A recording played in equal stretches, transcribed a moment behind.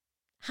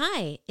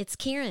Hi, it's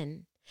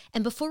Karen.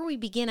 And before we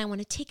begin, I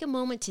want to take a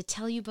moment to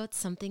tell you about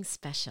something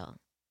special.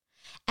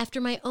 After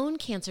my own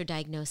cancer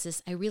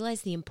diagnosis, I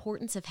realized the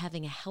importance of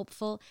having a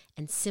helpful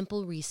and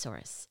simple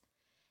resource.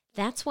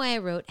 That's why I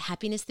wrote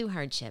Happiness Through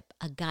Hardship,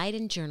 a guide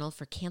and journal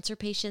for cancer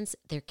patients,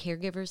 their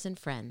caregivers, and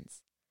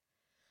friends.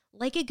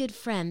 Like a good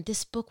friend,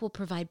 this book will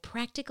provide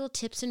practical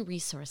tips and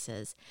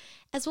resources,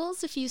 as well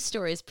as a few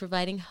stories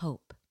providing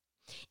hope.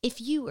 If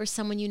you or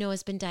someone you know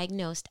has been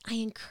diagnosed, I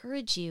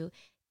encourage you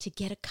to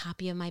get a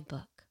copy of my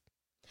book.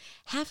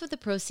 Half of the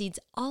proceeds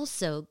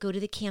also go to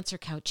the Cancer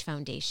Couch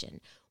Foundation,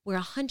 where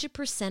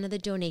 100% of the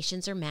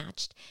donations are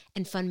matched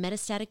and fund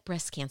metastatic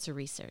breast cancer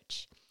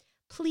research.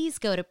 Please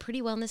go to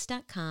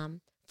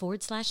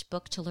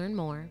prettywellness.com/book to learn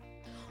more,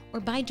 or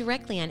buy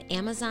directly on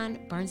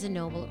Amazon, Barnes &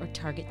 Noble, or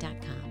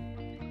Target.com.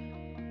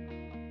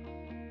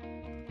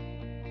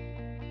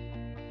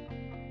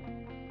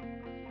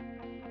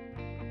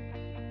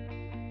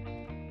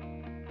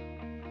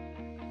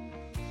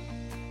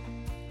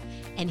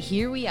 And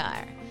here we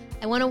are.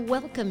 I want to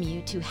welcome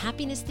you to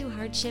Happiness Through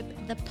Hardship,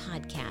 the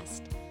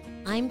podcast.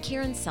 I'm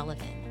Karen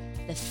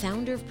Sullivan, the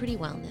founder of Pretty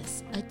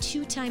Wellness, a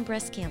 2-time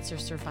breast cancer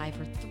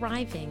survivor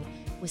thriving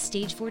with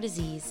stage 4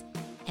 disease,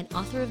 and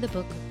author of the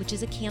book, which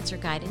is a cancer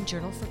guide and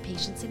journal for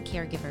patients and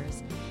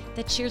caregivers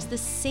that shares the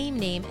same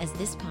name as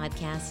this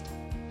podcast,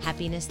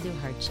 Happiness Through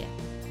Hardship.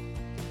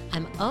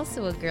 I'm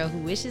also a girl who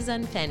wishes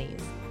on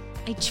pennies.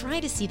 I try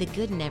to see the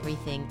good in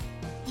everything,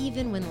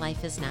 even when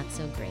life is not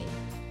so great.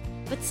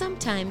 But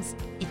sometimes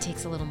it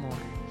takes a little more.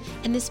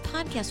 And this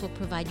podcast will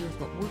provide you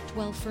with what worked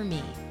well for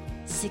me,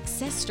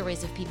 success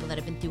stories of people that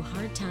have been through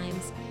hard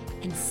times,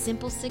 and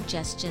simple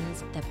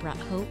suggestions that brought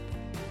hope,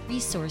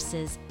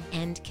 resources,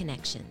 and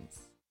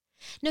connections.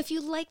 Now, if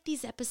you like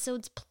these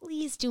episodes,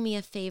 please do me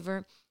a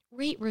favor,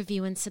 rate,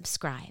 review, and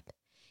subscribe.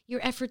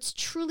 Your efforts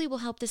truly will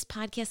help this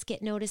podcast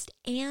get noticed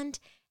and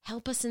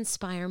help us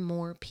inspire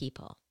more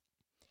people.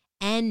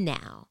 And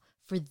now,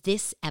 for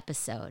this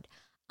episode,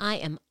 I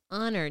am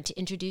honored to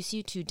introduce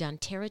you to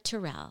Dontera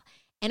Terrell,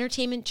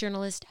 entertainment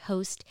journalist,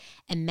 host,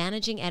 and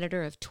managing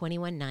editor of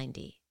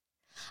 2190.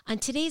 On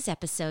today's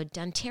episode,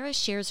 Dontera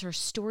shares her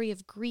story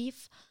of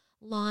grief,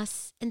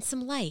 loss, and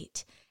some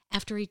light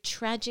after a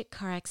tragic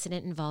car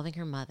accident involving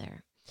her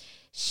mother.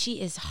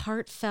 She is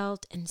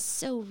heartfelt and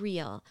so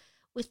real,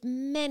 with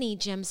many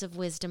gems of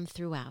wisdom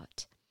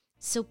throughout.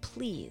 So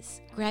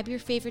please, grab your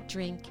favorite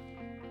drink,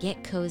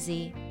 get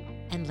cozy,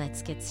 and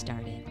let's get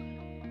started.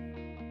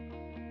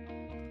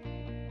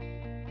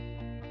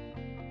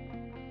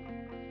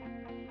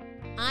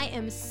 I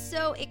am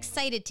so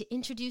excited to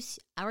introduce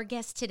our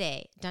guest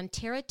today,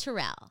 Dontera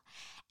Terrell.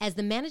 As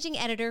the managing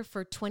editor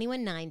for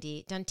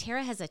 2190,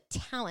 Dontera has a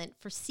talent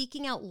for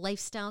seeking out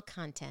lifestyle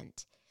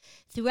content.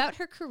 Throughout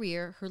her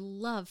career, her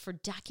love for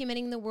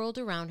documenting the world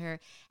around her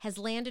has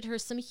landed her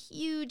some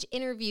huge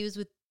interviews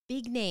with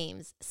big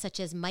names such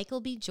as Michael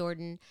B.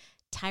 Jordan,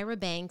 Tyra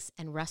Banks,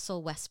 and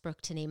Russell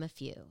Westbrook, to name a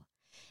few.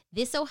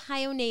 This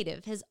Ohio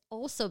native has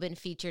also been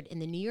featured in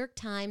the New York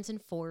Times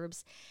and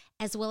Forbes,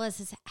 as well as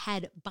has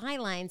had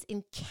bylines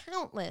in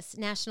countless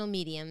national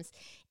mediums,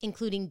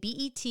 including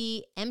BET,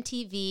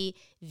 MTV,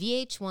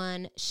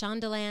 VH1,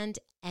 Shondaland,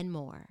 and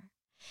more.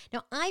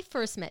 Now, I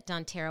first met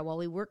Dontera while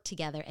we worked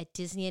together at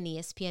Disney and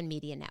ESPN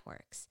Media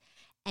Networks,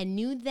 and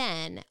knew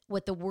then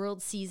what the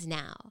world sees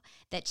now,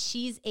 that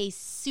she's a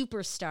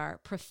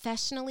superstar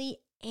professionally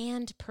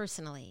and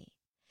personally.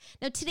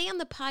 Now, today on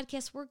the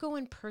podcast, we're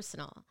going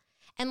personal.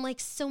 And like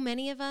so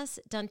many of us,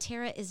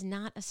 Dontera is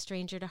not a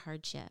stranger to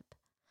hardship.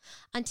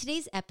 On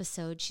today's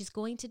episode, she's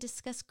going to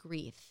discuss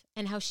grief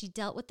and how she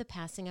dealt with the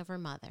passing of her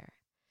mother.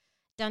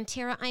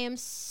 Dontera, I am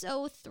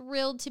so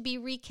thrilled to be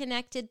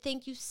reconnected.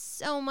 Thank you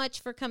so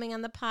much for coming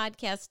on the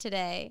podcast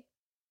today.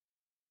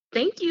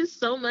 Thank you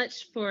so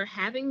much for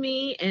having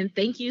me, and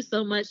thank you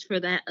so much for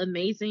that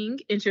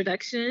amazing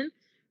introduction.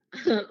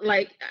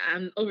 Like,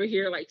 I'm over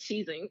here like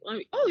cheesing.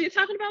 Like, oh, you're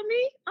talking about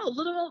me? Oh,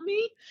 little old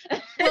me?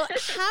 Well,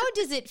 how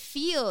does it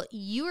feel?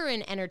 You are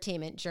an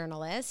entertainment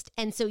journalist,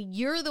 and so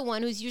you're the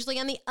one who's usually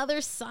on the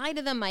other side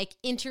of the mic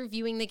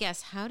interviewing the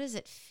guests. How does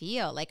it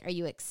feel? Like, are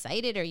you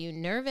excited? Are you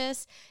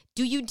nervous?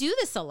 Do you do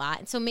this a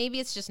lot? So maybe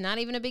it's just not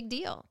even a big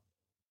deal.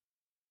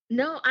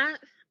 No,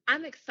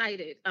 I'm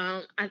excited.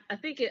 I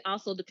think it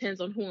also depends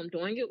on who I'm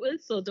doing it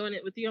with. So doing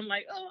it with you, I'm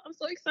like, oh, I'm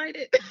so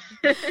excited.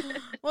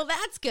 Well,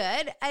 that's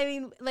good. I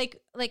mean,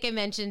 like I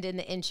mentioned in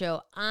the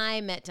intro,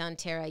 I met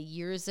Dontera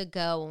years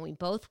ago when we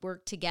both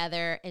worked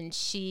together, and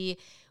she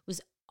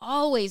was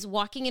always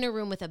walking in a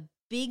room with a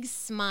big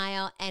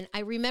smile. And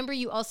I remember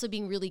you also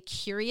being really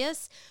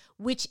curious,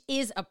 which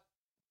is I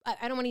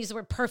don't want to use the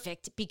word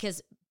perfect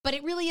but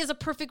it really is a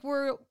perfect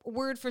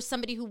word for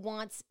somebody who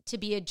wants to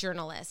be a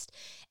journalist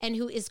and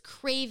who is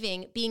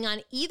craving being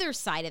on either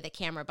side of the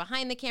camera,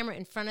 behind the camera,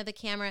 in front of the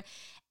camera.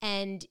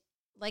 And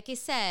like I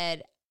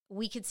said,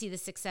 we could see the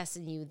success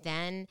in you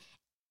then,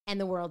 and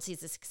the world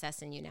sees the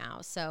success in you now.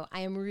 So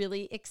I am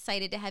really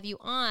excited to have you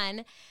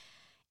on.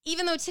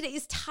 Even though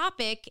today's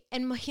topic,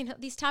 and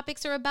these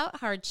topics are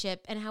about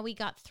hardship and how we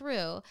got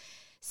through.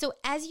 So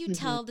as you Mhm.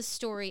 tell the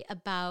story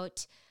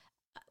about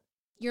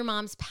your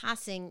mom's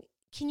passing,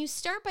 can you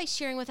start by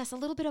sharing with us a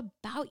little bit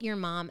about your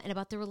mom and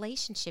about the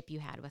relationship you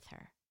had with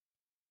her?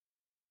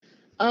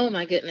 Oh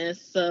my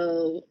goodness.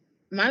 So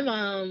my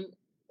mom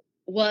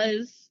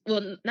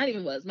not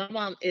even was, my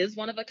mom is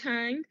one of a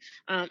kind.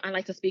 I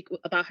like to speak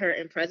about her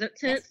in present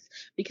Yes. tense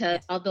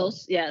because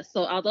Yes.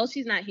 although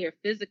she's not here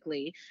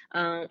physically,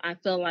 I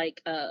feel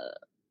like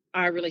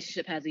our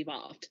relationship has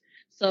evolved.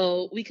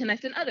 So we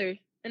connect in other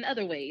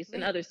ways,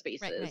 in Right. other Right.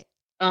 spaces.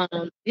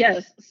 Right.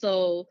 Yes.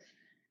 So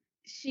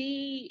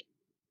she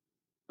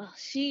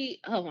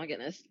oh my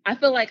goodness. I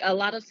feel like a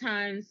lot of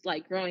times,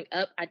 like growing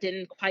up, I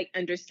didn't quite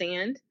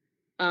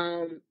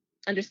um,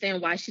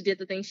 understand why she did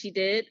the things she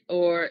did,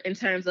 or in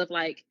terms of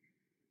like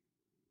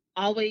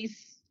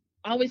always,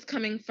 always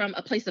coming from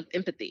a place of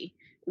empathy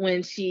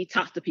when she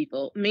talked to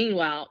people.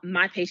 Meanwhile,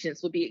 my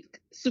patience would be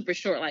super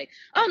short, like,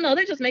 oh no,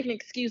 they're just making an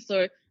excuse,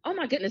 or oh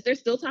my goodness, they're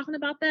still talking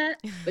about that.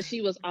 But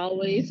she was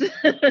always,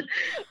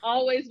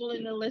 always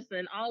willing to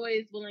listen,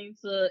 always willing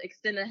to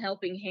extend a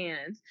helping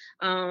hand.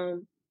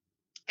 Um,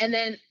 and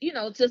then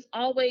just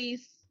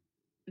always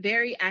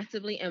very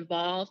actively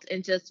involved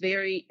and just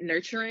very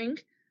nurturing,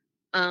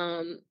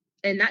 um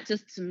and not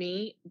just to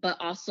me but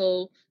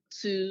also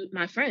to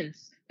my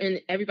friends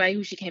and everybody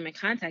who she came in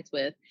contact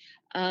with.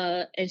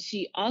 And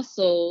she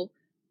also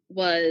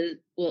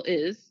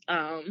is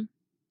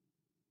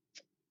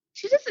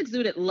she just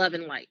exuded love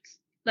and light.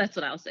 That's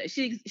what I'll say.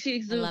 She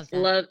I love exudes that.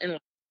 love and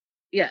light.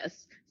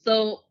 Yes.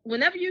 So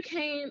whenever you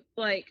came,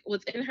 like,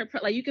 was in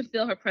like, you can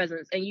feel her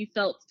presence, and you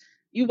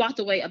walked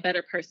away a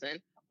better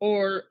person,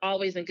 or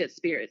always in good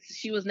spirits.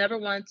 She was never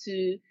one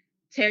to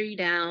tear you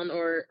down,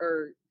 or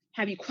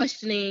have you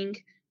questioning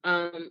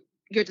um,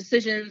 your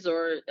decisions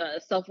or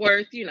self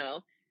worth.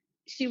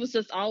 She was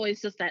just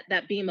always just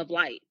that beam of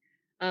light.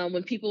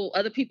 When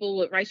other people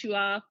would write you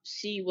off,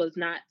 she was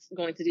not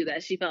going to do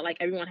that. She felt like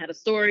everyone had a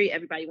story,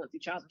 everybody went through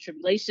trials and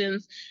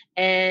tribulations,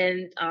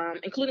 and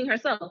including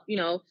herself.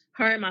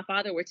 Her and my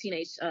father were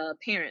teenage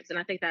parents, and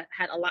I think that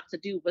had a lot to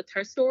do with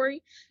her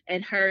story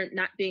and her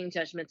not being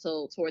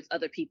judgmental towards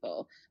other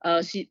people.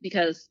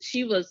 Because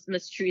she was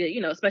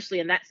mistreated, especially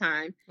in that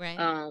time. Right.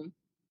 Um,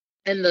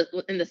 in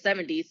the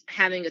 70s,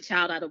 having a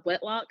child out of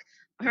wedlock.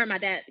 Her and my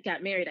dad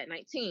got married at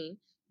 19,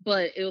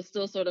 but it was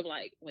still sort of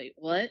like, wait,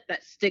 what?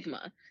 That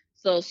stigma.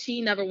 So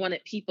she never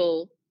wanted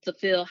people to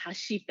feel how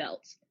she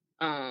felt,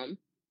 um,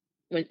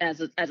 when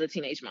as a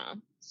teenage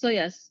mom. So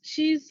yes,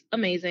 she's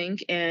amazing,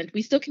 and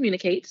we still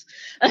communicate.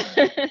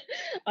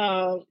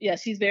 Yeah,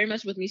 she's very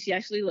much with me. She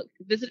actually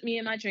visited me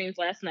in my dreams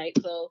last night.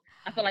 So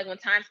I feel like when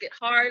times get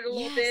hard a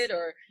little Yes. bit,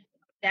 or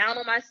down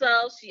on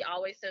myself, she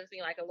always sends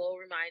me like a little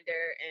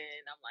reminder,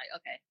 and I'm like,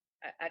 okay,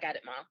 I got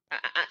it, mom.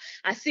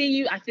 I see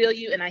you, I feel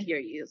you, and I hear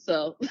you.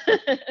 So,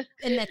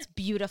 And that's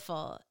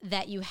beautiful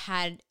that you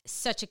had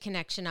such a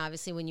connection,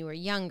 obviously, when you were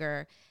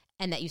younger,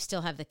 and that you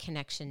still have the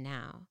connection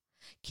now.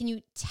 Can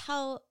you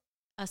tell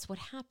us what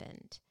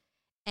happened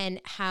and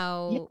yeah.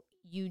 how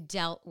you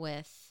dealt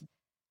with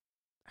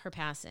her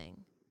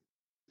passing?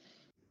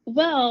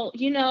 Well,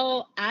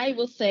 I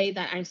will say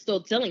that I'm still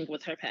dealing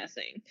with her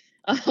passing.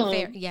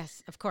 Fair. Um,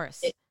 Yes, of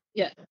course. it,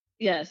 yeah,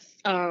 yes,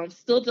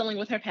 still dealing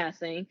with her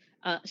passing.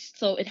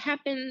 So it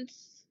happened.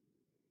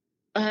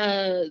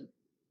 Uh,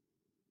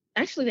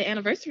 Actually, the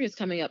anniversary is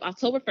coming up,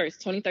 October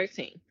 1st,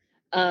 2013.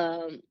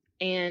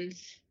 And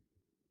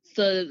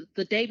so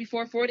the day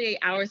before, 48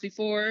 hours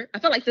before, I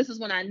felt like this is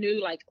when I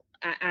knew, like,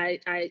 I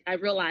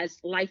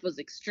realized life was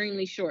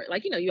extremely short.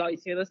 Like, you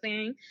always hear the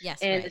saying,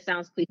 Yes, and right. it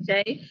sounds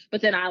cliche,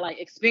 but then I like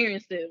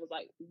experienced it. It was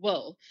like,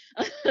 whoa.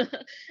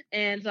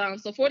 And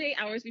so 48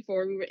 hours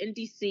before, we were in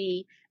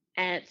DC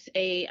at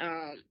a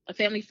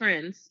family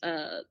friend's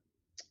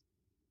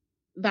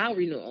vow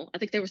renewal. I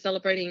think they were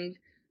celebrating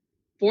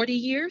 40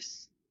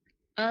 years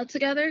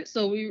together.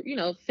 So we,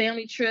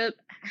 family trip.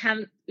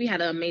 We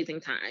had an amazing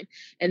time,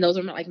 and those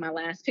are like my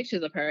last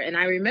pictures of her. And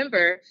I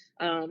remember,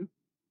 um,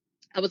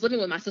 I was living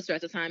with my sister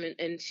at the time,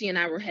 and she and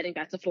I were heading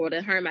back to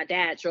Florida. Her and my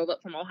dad drove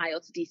up from Ohio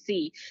to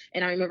DC,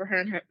 and I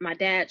remember my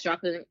dad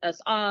dropping us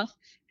off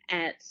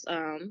at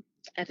um,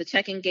 at the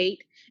check-in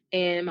gate,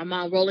 and my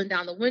mom rolling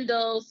down the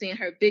window, seeing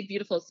her big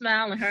beautiful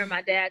smile, and her and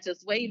my dad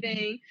just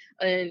waving,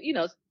 and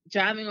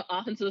driving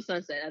off into the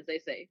sunset, as they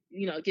say.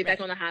 Get back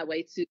Right. on the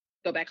highway to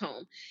go back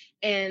home.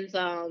 And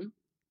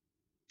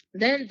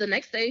then the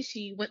next day,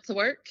 she went to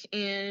work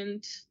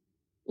and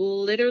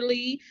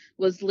literally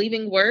was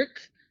leaving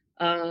work,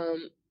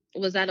 um,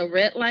 was at a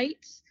red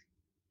light,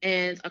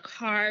 and a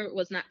car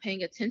was not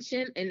paying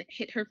attention and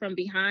hit her from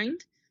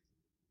behind.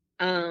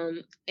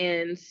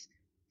 And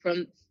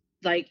from,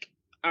 like,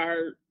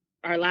 our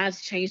our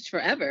lives changed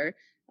forever.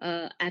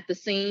 At the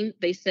scene,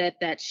 they said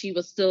that she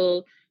was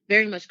still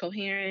very much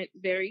coherent,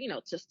 very,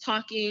 just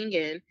talking,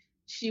 and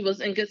she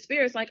was in good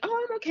spirits. Like,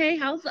 oh, I'm okay.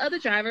 How's the other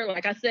driver?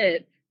 Like I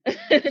said,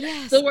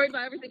 Yes. still worried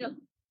about everything else.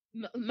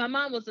 My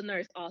mom was a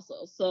nurse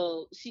also,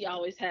 so she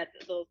always had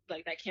those,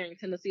 like, that caring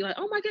tendency, like,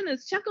 oh my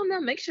goodness, check on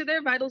them, make sure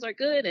their vitals are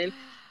good.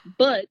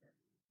 But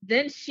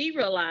then she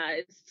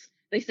realized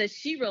they said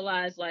she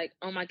realized, like,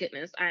 oh my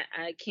goodness,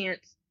 I can't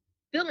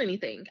feel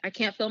anything. I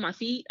can't feel my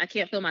feet. I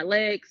can't feel my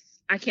legs.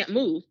 I can't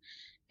move.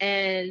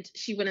 And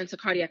she went into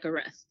cardiac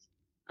arrest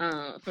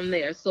from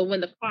there. So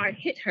when the car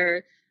hit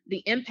her,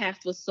 the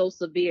impact was so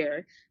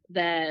severe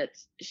that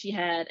she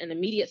had an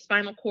immediate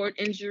spinal cord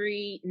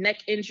injury, neck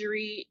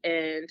injury,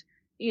 and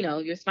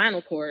your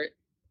spinal cord.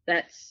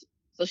 That's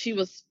so she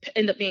was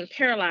ended up being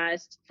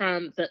paralyzed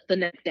from the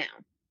neck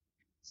down.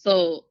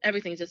 So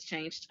everything just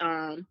changed.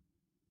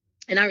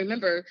 And I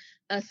remember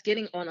us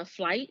getting on a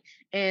flight,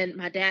 and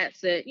my dad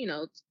said,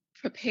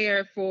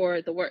 prepare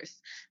for the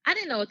worst. I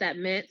didn't know what that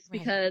meant Right.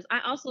 because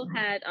I also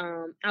had,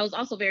 I was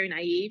also very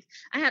naive.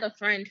 I had a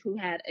friend who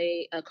had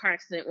a car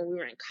accident when we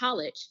were in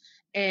college,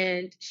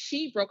 and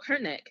she broke her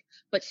neck,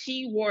 but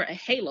she wore a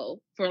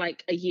halo for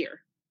like a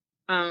year.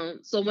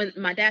 So when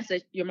my dad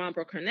said your mom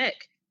broke her neck,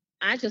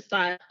 I just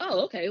thought,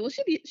 oh, okay, well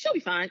she'll be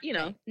fine,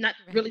 Right. not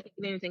Right. really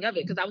thinking anything of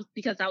it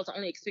because that was the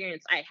only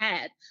experience I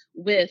had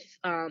with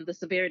the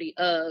severity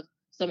of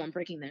someone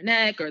breaking their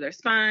neck or their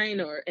spine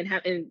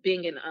and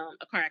being in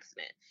a car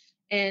accident.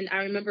 And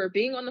I remember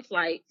being on the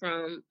flight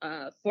from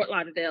Fort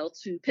Lauderdale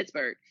to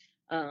Pittsburgh,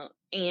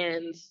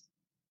 and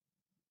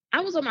I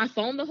was on my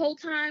phone the whole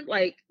time,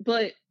 like,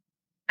 but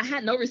I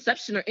had no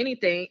reception or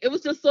anything. It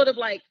was just sort of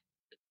like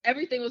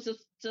everything was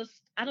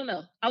just I don't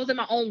know. I was in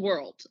my own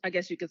world, I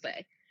guess you could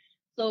say.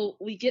 So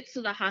we get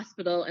to the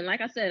hospital, and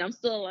like I said, I'm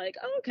still like,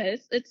 oh, okay,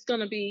 it's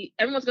gonna be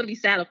everyone's gonna be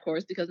sad, of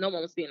course, because no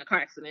one was being in a car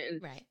accident,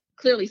 and Right.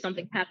 clearly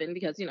something happened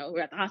because we're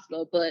at the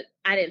hospital. But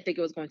I didn't think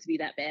it was going to be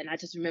that bad. And I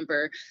just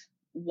remember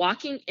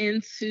walking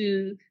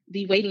into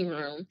the waiting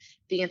room.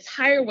 The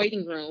entire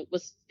waiting room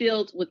was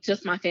filled with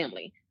just my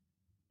family,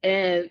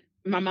 and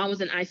my mom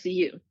was in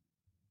ICU,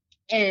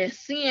 and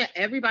seeing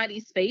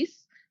everybody's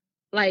face,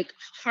 like,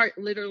 heart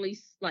literally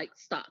like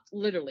stopped,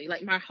 literally,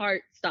 like my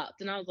heart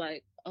stopped, and I was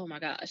like, oh my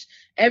gosh,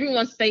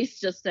 everyone's face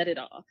just said it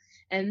all.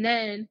 And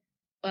then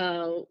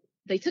uh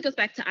they took us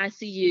back to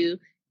ICU,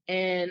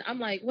 and I'm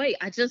like, wait,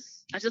 I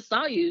just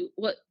saw you.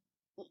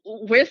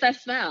 Where's that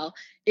smell?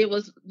 It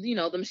was,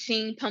 the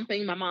machine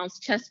pumping my mom's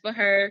chest for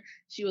her.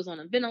 She was on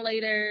a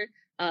ventilator.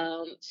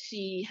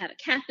 She had a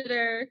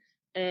catheter,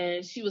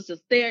 and she was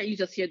just there. You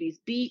just hear these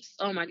beeps.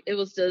 Oh my, it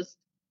was just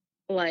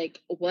like,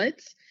 what?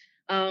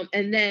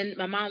 And then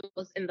my mom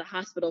was in the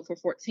hospital for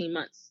 14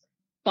 months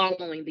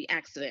following the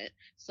accident.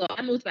 So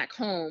I moved back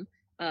home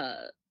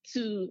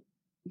to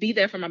be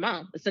there for my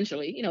mom,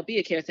 essentially, be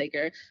a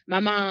caretaker. My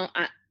mom,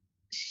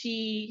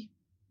 she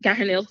got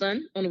her nails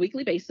done on a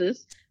weekly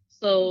basis.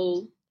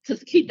 So to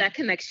keep that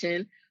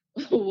connection,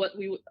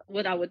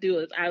 what I would do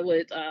is I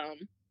would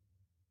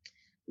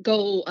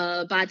go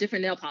buy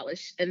different nail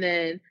polish, and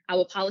then I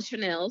would polish her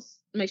nails,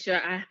 make sure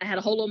I had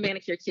a whole little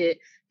manicure kit,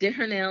 did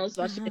her nails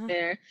while she was Uh-huh.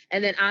 there,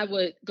 and then I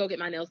would go get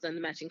my nails done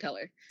the matching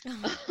color.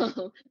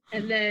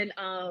 And then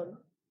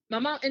my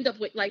mom ended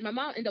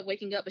up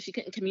waking up, but she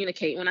couldn't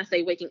communicate. When I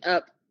say waking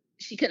up,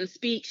 she couldn't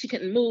speak, she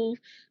couldn't move.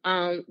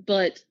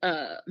 But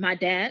my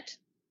dad,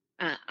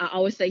 I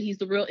always say he's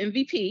the real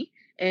MVP,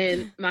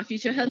 and my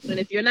future husband.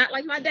 If you're not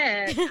like my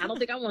dad, I don't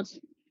think I want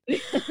you.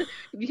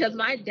 Because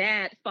my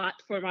dad fought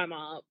for my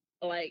mom,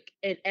 like,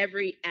 in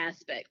every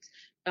aspect.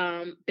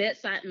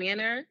 Bedside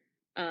manner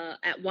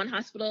at one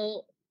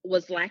hospital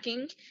was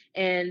lacking,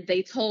 and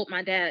they told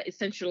my dad,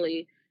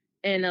 essentially,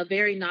 in a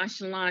very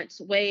nonchalant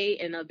way,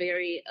 in a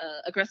very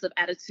aggressive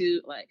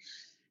attitude, like,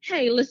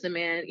 hey, listen,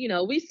 man,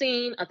 we've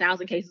seen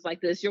 1,000 cases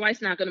like this. Your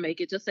wife's not going to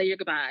make it. Just say your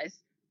goodbyes.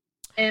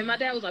 And my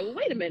dad was like, well,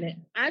 wait a minute.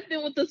 I've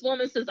been with this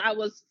woman since I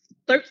was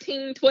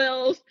 13,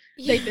 12.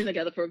 They've Yeah. been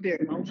together for a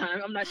very long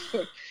time. I'm not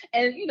sure.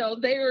 And,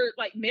 they were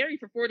like married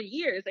for 40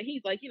 years. And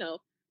he's like,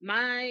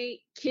 my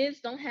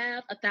kids don't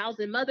have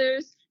 1,000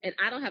 mothers, and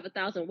I don't have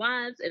 1,000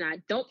 wives, and I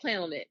don't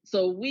plan on it.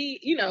 So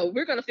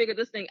we're going to figure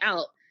this thing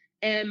out.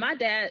 And my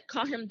dad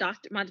called him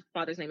my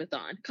father's name is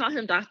Don, call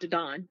him Dr.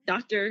 Don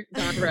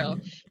Rell,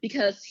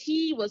 because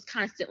he was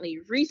constantly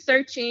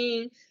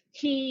researching.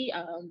 He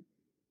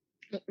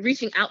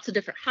reaching out to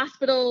different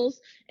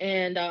hospitals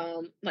and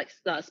like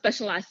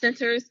specialized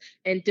centers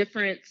in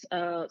different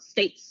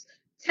states,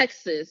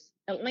 Texas,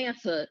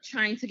 Atlanta,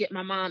 trying to get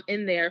my mom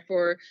in there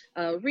for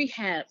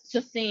rehab,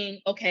 just saying,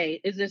 okay,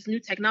 is this new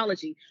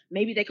technology?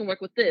 Maybe they can work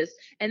with this.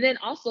 And then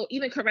also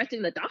even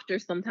correcting the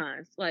doctors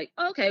sometimes, like,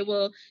 okay,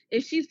 well,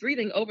 if she's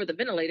breathing over the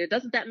ventilator,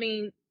 doesn't that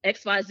mean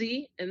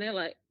XYZ? And they're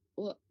like,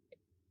 well,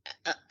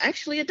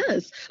 actually it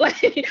does.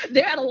 Like,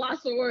 they're at a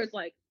loss for words,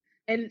 like,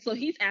 and so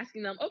he's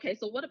asking them, okay,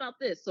 so what about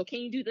this? So can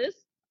you do this?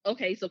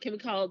 Okay, so can we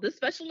call this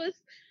specialist?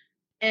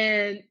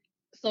 And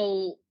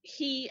so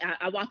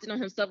I walked in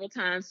on him several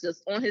times,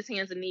 just on his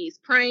hands and knees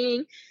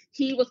praying.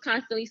 He was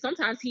constantly,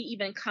 sometimes he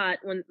even caught,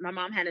 when my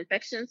mom had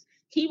infections,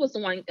 he was the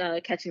one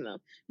catching them,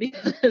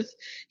 because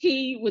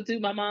he would do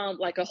my mom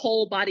like a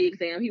whole body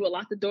exam. He would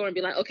lock the door and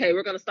be like, okay,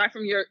 we're going to start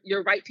from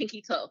your right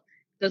pinky toe.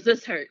 Does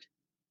this hurt?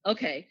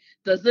 Okay,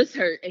 does this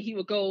hurt? And he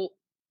would go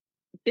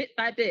bit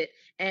by bit.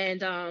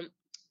 And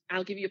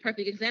I'll give you a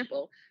perfect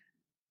example.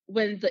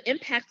 When the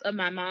impact of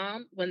my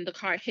mom, when the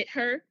car hit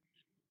her,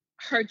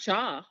 her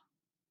jaw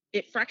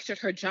it fractured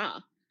her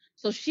jaw.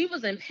 So she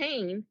was in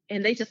pain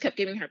and they just kept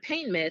giving her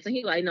pain meds. And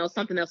he like, no,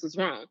 something else is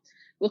wrong.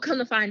 Well, come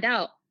to find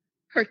out,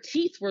 her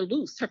teeth were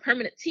loose. Her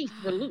permanent teeth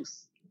were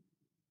loose.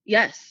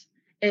 Yes.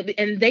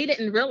 And they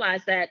didn't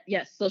realize that.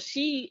 Yes. So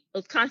she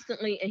was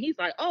constantly, and he's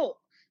like, oh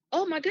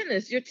my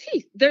goodness, your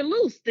teeth, they're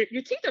loose.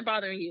 Your teeth are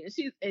bothering you.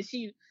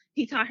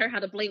 He taught her how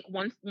to blink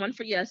one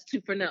for yes, two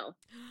for no.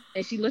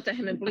 And she looked at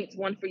him and blinked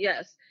one for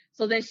yes.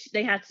 So then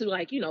they had to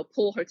like,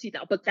 pull her teeth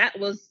out. But that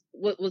was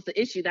what was the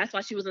issue. That's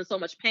why she was in so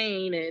much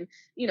pain and,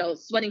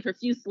 sweating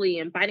profusely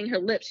and biting her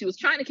lips. She was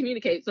trying to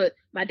communicate. So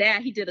my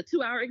dad, he did a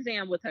 2-hour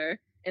exam with her.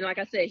 And like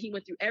I said, he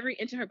went through every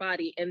inch of her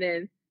body. And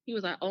then he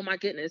was like, oh my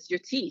goodness, your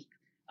teeth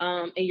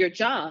and your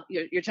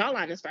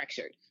jawline is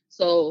fractured.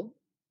 So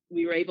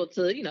we were able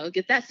to,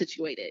 get that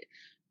situated.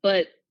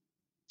 But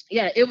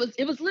yeah, it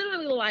was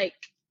literally like,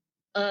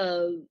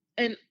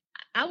 and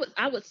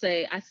I would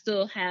say I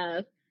still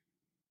have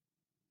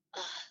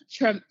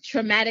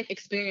traumatic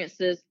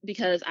experiences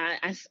because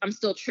I'm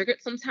still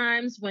triggered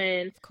sometimes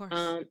when, of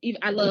course,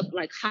 even I love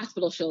like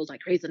hospital shows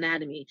like Grey's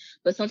Anatomy,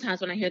 but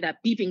sometimes when I hear that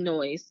beeping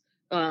noise,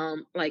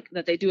 like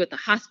that they do at the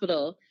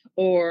hospital,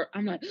 or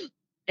I'm like,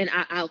 and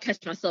I'll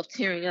catch myself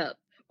tearing up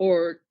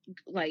or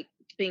like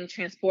being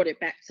transported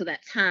back to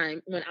that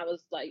time when I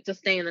was like just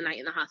staying the night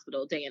in the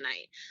hospital day and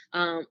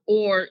night.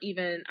 Or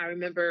even I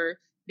remember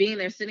being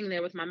there, sitting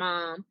there with my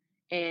mom,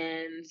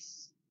 and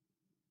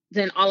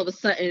then all of a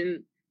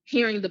sudden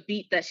hearing the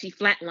beat that she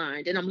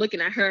flatlined, and I'm looking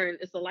at her and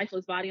it's a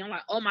lifeless body. I'm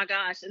like, oh my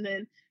gosh. And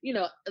then,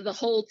 the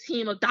whole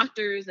team of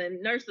doctors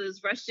and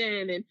nurses rush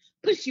in and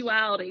push you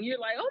out, and you're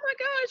like, oh my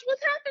gosh,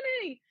 what's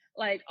happening?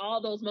 Like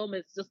all those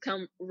moments just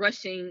come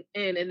rushing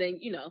in, and then,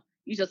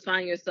 you just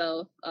find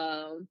yourself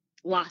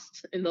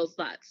lost in those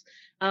thoughts.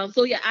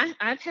 So yeah,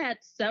 I've had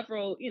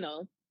several,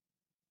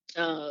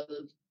 uh,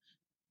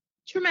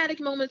 traumatic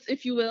moments,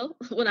 if you will,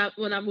 when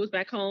I moved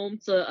back home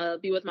to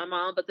be with my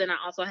mom. But then I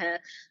also had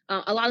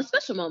a lot of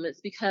special moments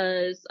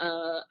because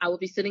I would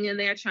be sitting in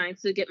there trying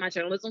to get my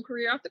journalism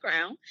career off the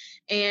ground,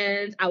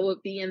 and I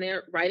would be in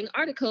there writing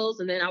articles,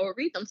 and then I would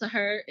read them to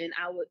her, and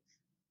I would,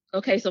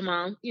 okay, so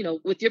mom,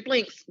 with your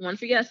blinks, one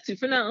for yes, two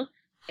for no,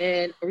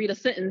 and read a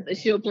sentence, and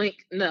she'll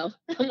blink no.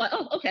 I'm like,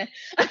 oh, okay.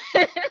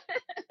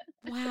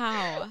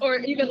 wow. Or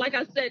even like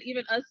I said,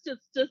 even us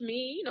just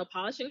me,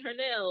 polishing her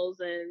nails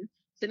and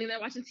sitting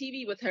there watching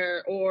TV with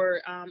her.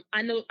 Or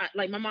I know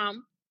like my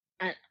mom,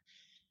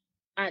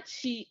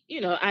 she,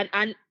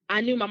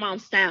 I knew my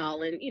mom's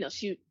style, and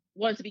she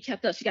wanted to be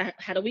kept up. She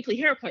had a weekly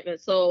hair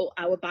appointment, so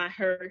I would buy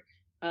her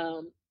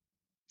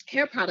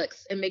hair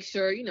products and make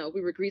sure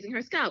we were greasing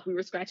her scalp, we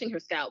were scratching her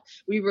scalp,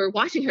 we were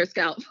washing her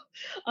scalp,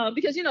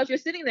 because if you're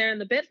sitting there in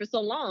the bed for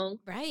so long,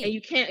 Right. and you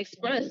can't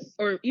express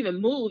or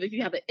even move if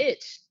you have an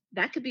itch,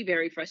 that could be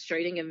very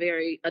frustrating and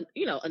very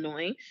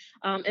annoying.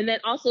 And then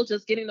also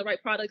just getting the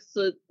right products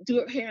to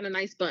do her hair in a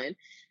nice bun.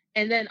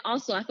 And then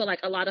also I feel like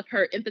a lot of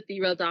her empathy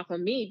rubbed off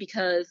on me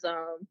because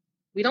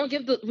we don't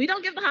give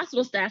the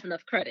hospital staff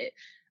enough credit.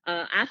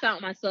 I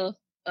found myself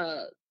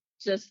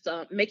just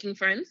making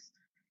friends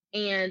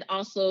and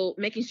also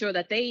making sure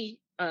that they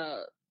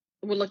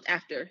were looked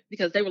after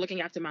because they were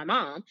looking after my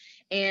mom.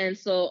 And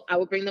so I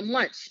would bring them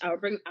lunch. I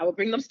would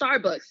bring them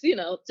Starbucks,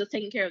 just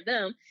taking care of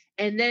them.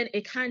 And then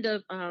it kind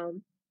of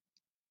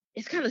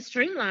it's kind of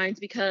streamlined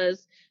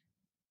because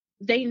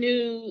they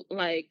knew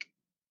like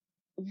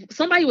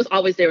somebody was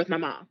always there with my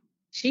mom.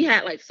 She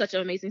had like such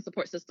an amazing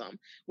support system,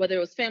 whether it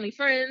was family,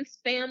 friends,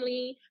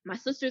 family, my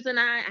sisters and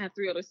I have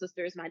 3 older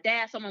sisters, my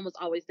dad, someone was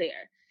always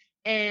there.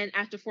 And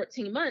after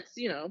 14 months,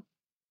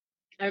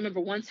 I remember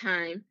one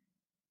time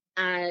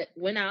I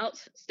went out,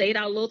 stayed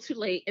out a little too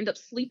late, ended up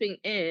sleeping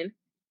in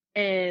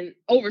and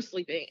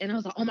oversleeping. And I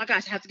was like, oh my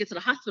gosh, I have to get to the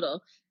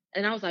hospital.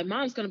 And I was like,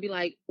 mom's going to be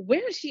like,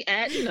 where is she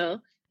at?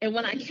 And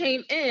when I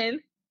came in,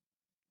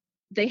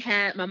 they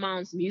had my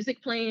mom's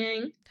music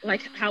playing,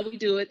 like how we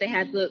do it. They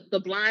had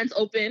the blinds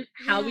open,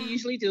 how we Yeah.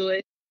 usually do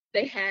it.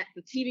 They had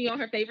the TV on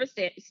her favorite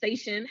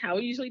station, how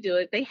we usually do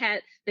it.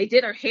 They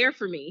did her hair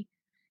for me.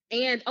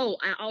 And I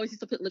always used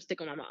to put lipstick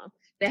on my mom.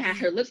 They had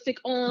her lipstick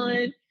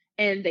on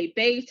and they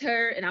bathed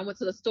her. And I went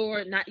to the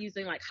store not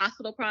using like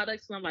hospital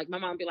products. And I'm like, my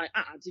mom would be like,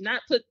 do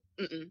not put,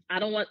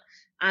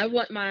 I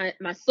want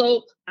my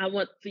soap. I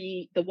want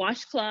the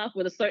washcloth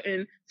with a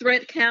certain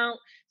thread count.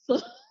 So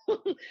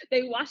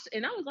they washed,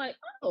 and I was like,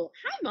 oh,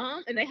 hi,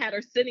 mom. And they had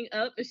her sitting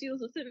up, and she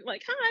was just sitting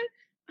like, hi.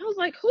 I was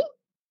like,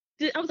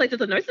 I was like, did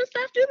the nursing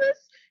staff do this?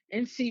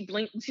 And she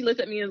blinked, and she looked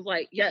at me and was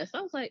like, yes.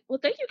 I was like, well,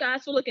 thank you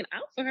guys for looking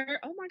out for her.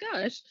 Oh my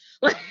gosh.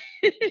 Like,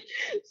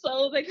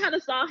 so they kind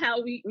of saw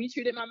how we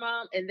treated my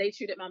mom, and they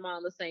treated my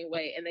mom the same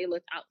way. And they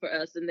looked out for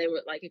us, and they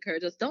would like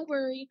encourage us, don't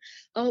worry.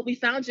 Oh, we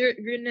found your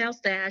nail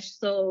stash.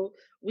 So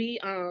we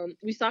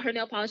saw her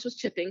nail polish was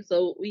chipping.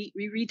 So we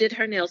redid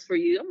her nails for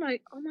you. I'm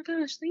like, oh my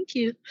gosh, thank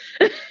you.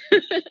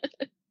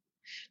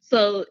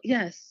 So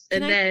yes.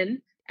 Can And I?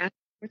 then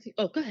after,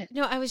 oh, go ahead.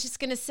 No, I was just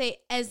going to say,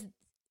 as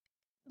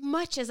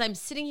much as I'm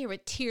sitting here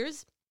with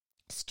tears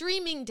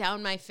streaming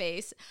down my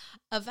face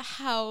of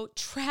how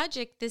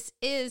tragic this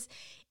is,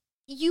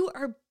 you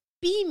are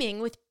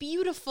beaming with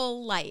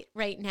beautiful light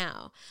right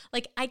now.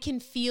 Like, I can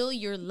feel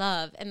your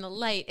love and the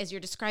light as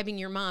you're describing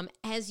your mom,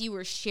 as you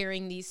were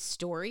sharing these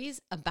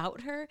stories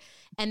about her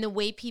and the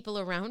way people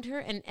around her.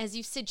 And as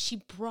you said,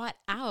 she brought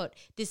out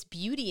this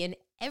beauty in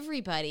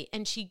everybody,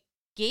 and she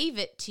gave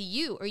it to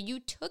you, or you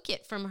took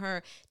it from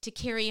her to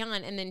carry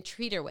on and then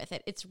treat her with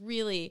it. It's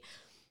really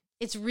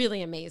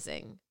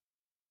amazing.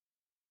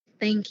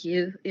 Thank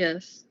you.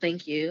 Yes,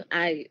 thank you.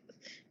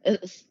 Uh,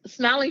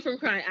 Smiling from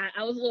crying.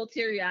 I was a little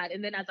teary eyed,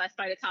 and then as I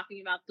started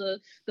talking about the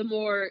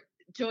more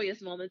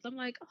joyous moments, I'm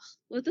like, oh,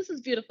 well, this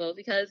is beautiful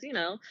because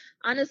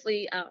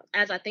honestly,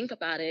 as I think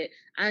about it,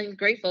 I'm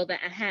grateful that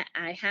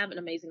I have an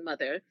amazing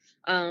mother,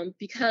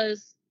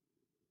 because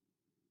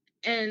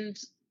and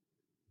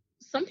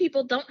some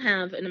people don't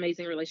have an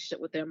amazing relationship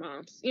with their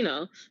moms.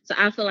 So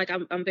I feel like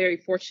I'm very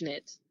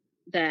fortunate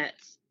that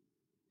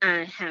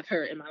I have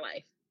her in my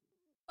life.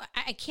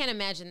 I can't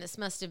imagine this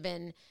must have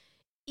been,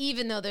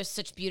 even though there's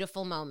such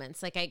beautiful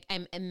moments. Like,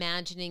 I'm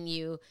imagining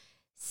you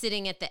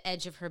sitting at the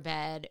edge of her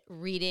bed,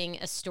 reading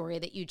a story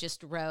that you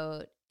just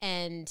wrote.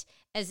 And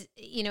as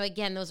you know,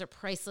 again, those are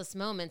priceless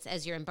moments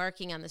as you're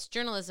embarking on this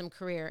journalism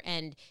career,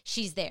 and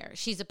she's there,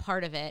 she's a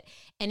part of it.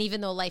 And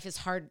even though life is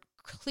hard,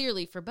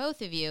 clearly for both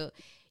of you,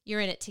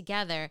 you're in it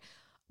together.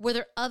 Were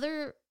there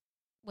other,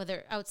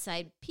 whether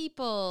outside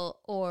people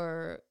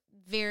or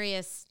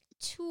various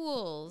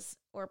tools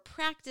or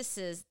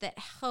practices that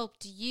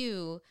helped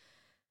you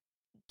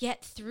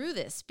get through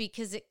this?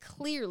 Because it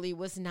clearly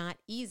was not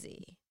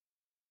easy.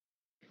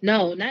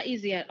 No, not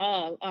easy at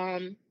all.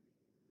 I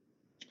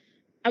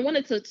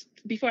wanted to,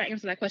 before I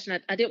answer that question,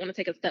 I did want to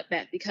take a step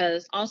back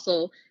because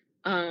also,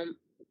 um,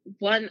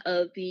 one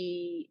of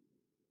the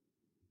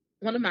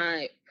one of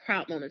my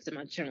proud moments in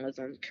my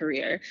journalism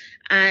career,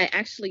 I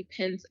actually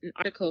penned an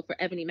article for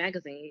Ebony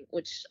magazine,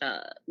 which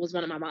was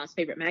one of my mom's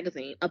favorite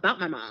magazine, about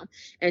my mom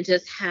and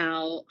just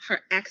how her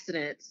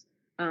accidents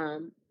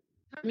taught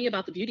me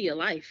about the beauty of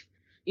life,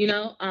 and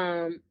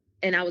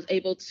I was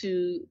able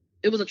to.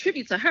 It was a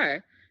tribute to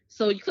her.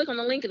 So you click on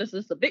the link and it's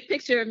just a big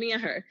picture of me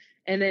and her,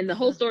 and then the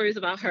whole story is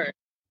about her.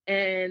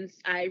 And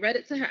I read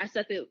it to her. I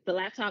set the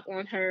laptop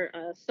on her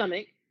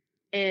stomach,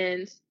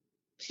 and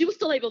she was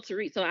still able to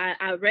read. So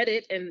I read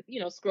it and,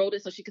 scrolled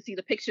it so she could see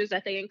the pictures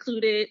that they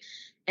included.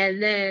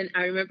 And then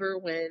I remember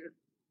when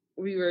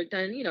we were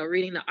done,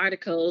 reading the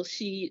article,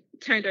 she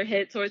turned her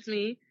head towards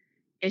me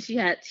and she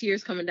had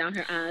tears coming down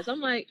her eyes. I was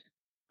like,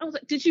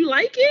 did you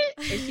like it?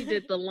 And she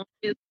did the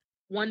longest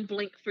one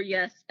blink for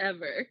yes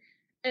ever.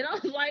 And I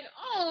was like,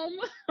 oh,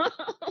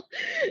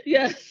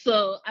 yes.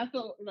 So I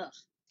felt, ugh,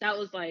 that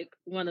was like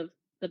one of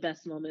the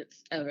best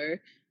moments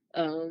ever.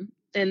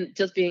 And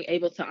just being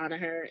able to honor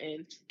her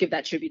and give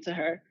that tribute to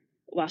her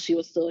while she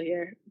was still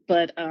here.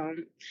 But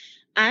I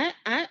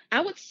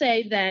would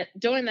say that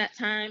during that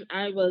time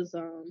I was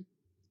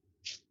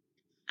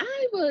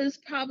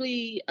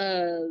probably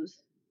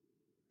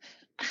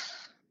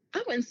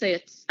I wouldn't say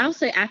it's. I would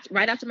say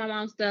right after my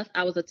mom's death,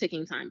 I was a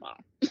ticking time bomb.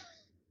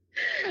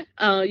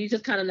 You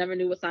just kind of never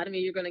knew what side of me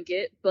you're gonna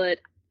get, but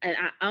and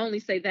I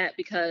only say that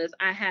because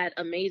I had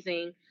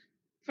amazing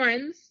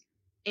friends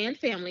and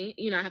family.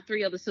 I have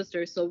three other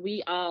sisters, so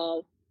we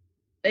all,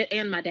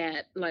 and my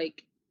dad,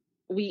 like,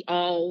 we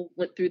all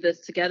went through this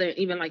together,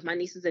 even like my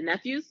nieces and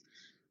nephews.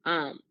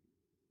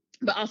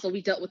 But also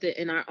we dealt with it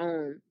in our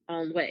own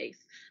ways.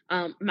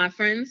 My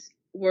friends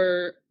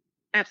were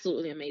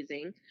absolutely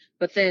amazing.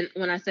 But then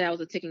when I say I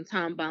was a ticking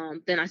time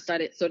bomb, then I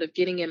started sort of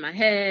getting in my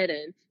head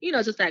and,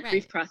 just that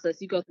grief Right.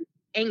 process. You go through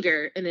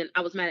anger, and then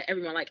I was mad at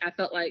everyone. Like, I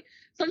felt like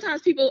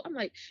sometimes people, I'm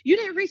like, you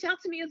didn't reach out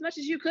to me as much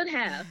as you could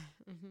have.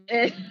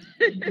 And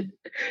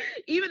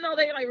even though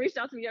they like reached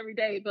out to me every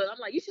day, but I'm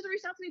like, you should have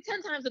reached out to me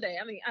 10 times a day.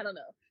 I mean, I don't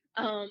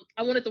know.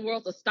 I wanted the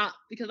world to stop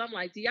because I'm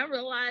like, do y'all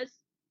realize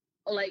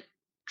like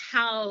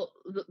how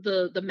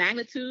the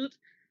magnitude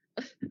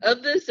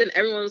of this? And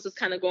everyone was just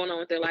kind of going on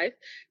with their life.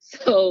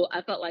 So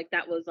I felt like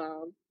that was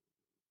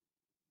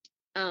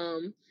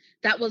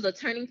a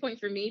turning point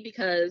for me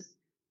because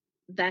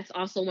that's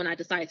also when I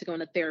decided to go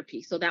into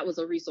therapy. So that was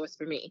a resource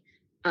for me,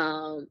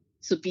 to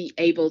be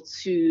able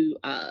to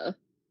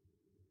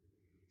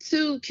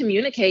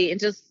communicate and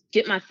just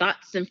get my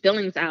thoughts and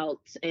feelings out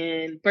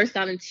and burst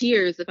out in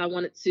tears if I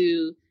wanted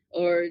to,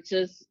 or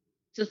just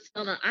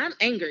tell them I'm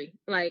angry.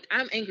 Like,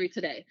 I'm angry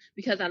today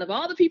because out of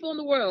all the people in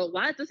the world,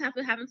 why did this have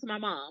to happen to my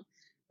mom?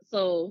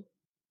 So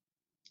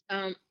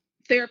um,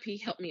 therapy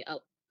helped me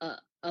out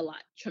a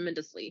lot,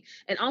 tremendously.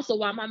 And also,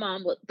 while my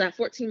mom was that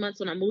 14 months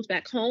when I moved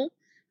back home,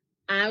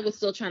 I was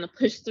still trying to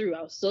push through.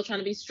 I was still trying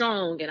to be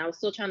strong, and I was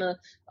still trying to,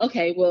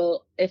 okay,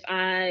 well, if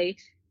I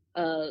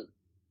uh,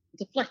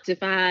 deflect, if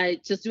I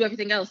just do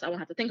everything else, I won't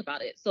have to think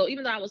about it. So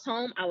even though I was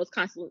home, I was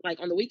constantly, like,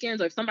 on the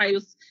weekends, or if somebody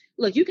was,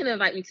 look, you can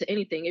invite me to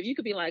anything. If you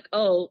could be like,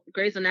 oh,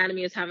 Grey's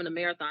Anatomy is having a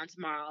marathon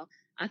tomorrow,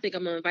 I think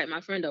I'm gonna invite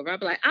my friend over. I'll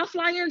be like, I'll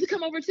fly in to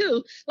come over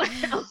too. Like,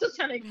 I was just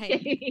trying to Right.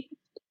 engage.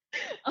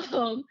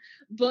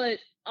 But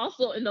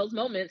also in those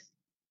moments,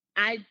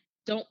 I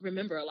don't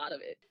remember a lot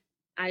of it.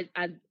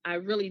 I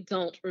really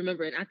don't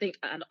remember it. I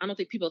don't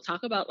think people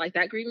talk about like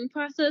that grieving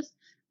process.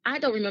 I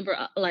don't remember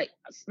like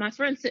my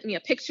friend sent me a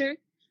picture.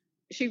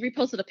 She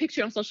reposted a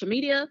picture on social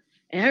media,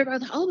 and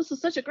everybody's like, "Oh, this was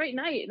such a great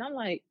night," and I'm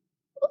like,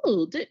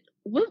 "Oh, did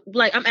what?"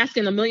 Like I'm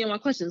asking a million more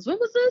questions. When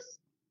was this?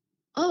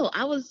 Oh,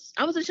 I was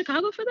in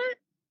Chicago for that.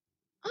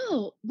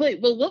 Oh,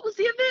 wait, well, what was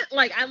the event?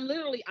 Like I'm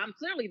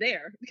clearly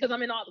there because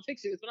I'm in all the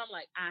pictures, but I'm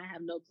like, I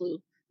have no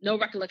clue, no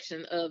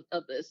recollection of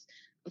this.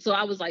 So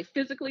I was like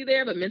physically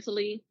there, but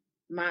mentally,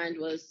 mind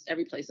was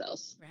every place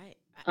else. Right.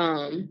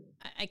 Um,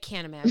 I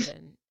can't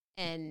imagine.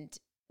 And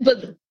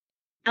but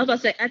I was about to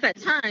say at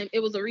that time, it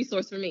was a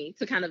resource for me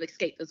to kind of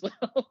escape as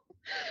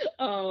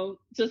well.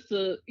 Just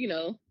to,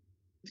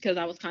 because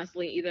I was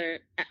constantly either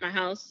at my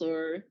house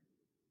or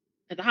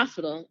at the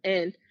hospital,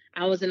 and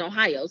I was in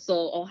Ohio.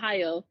 So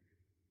Ohio,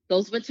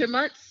 those winter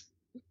months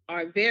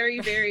are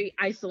very, very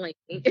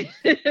isolating.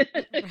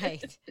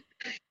 right.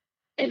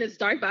 And it's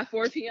dark by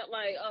 4 p.m.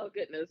 Like, oh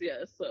goodness,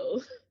 yes.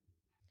 So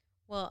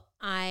Well,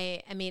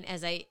 I mean,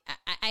 as I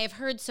have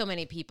heard so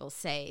many people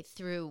say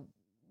through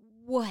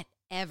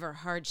whatever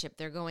hardship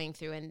they're going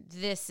through, and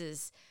this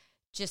is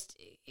just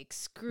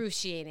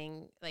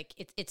excruciating. Like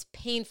it's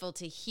painful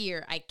to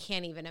hear. I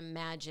can't even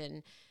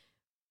imagine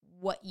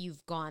what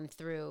you've gone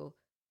through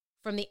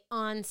from the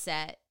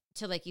onset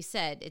to, like you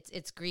said,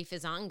 it's grief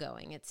is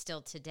ongoing. It's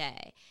still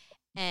today.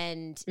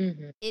 And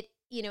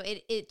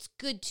it's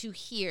good to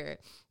hear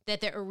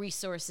that there are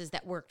resources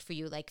that worked for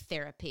you, like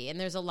therapy. And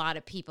there's a lot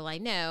of people I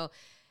know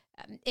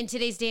in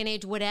today's day and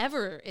age,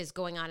 whatever is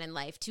going on in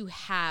life, to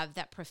have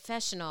that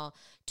professional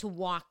to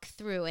walk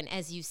through. And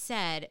as you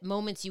said,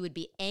 moments you would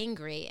be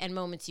angry and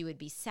moments you would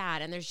be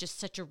sad. And there's just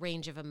such a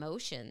range of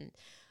emotion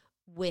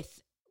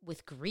with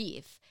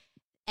grief.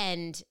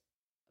 And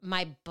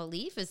my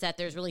belief is that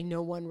there's really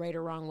no one right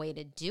or wrong way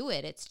to do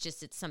it. It's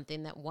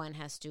something that one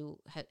has to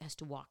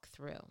walk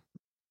through.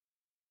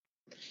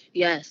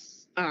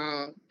 yes,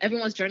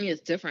 everyone's journey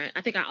is different.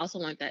 I think I also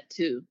learned that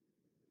too.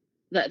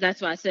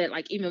 That's why I said,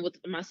 like, even with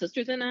my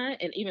sisters and I,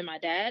 and even my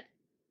dad,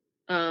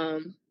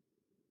 um,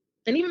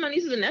 and even my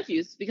nieces and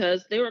nephews,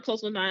 because they were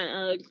close with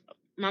my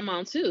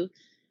mom too.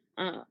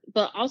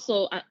 But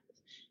also,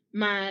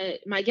 my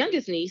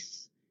youngest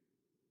niece,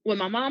 when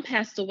my mom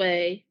passed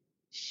away,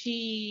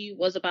 she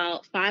was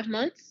about 5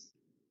 months.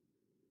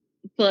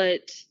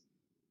 But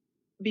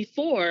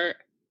before,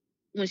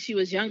 when she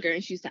was younger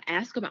and she used to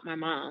ask about my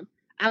mom,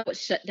 I would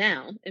shut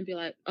down and be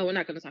like, "Oh, we're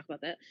not going to talk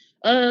about that."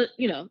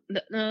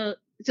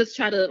 Just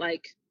try to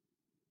like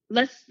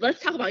let's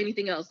talk about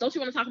anything else. Don't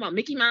you want to talk about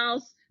Mickey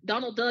Mouse,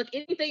 Donald Duck,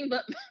 anything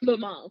but but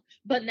mom?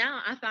 But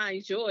now I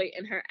find joy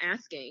in her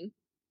asking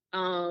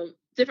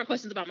different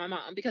questions about my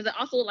mom, because it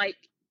also like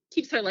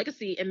keeps her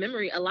legacy and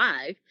memory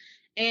alive.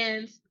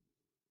 And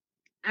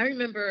I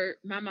remember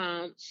my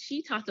mom,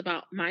 she talked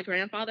about my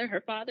grandfather,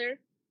 her father.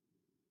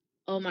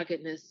 Oh my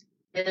goodness.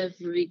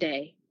 Every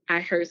day I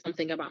heard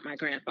something about my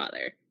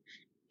grandfather.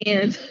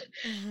 And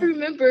I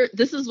remember,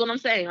 this is what I'm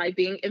saying, like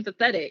being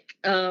empathetic.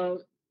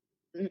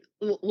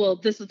 Well,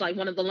 this is like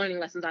one of the learning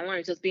lessons I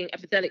learned, just being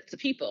empathetic to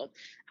people.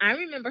 I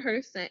remember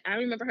her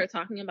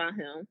talking about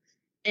him,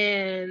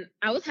 and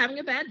I was having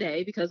a bad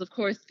day because, of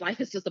course,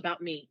 life is just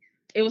about me.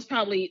 It was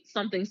probably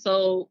something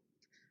so,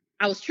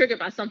 I was triggered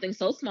by something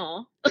so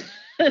small,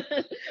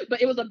 but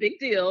it was a big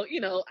deal.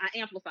 I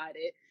amplified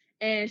it.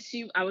 And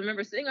I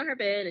remember sitting on her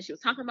bed and she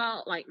was talking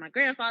about like my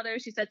grandfather.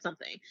 She said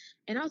something.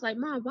 And I was like,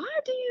 Mom, why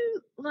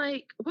are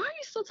you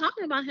still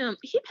talking about him?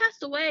 He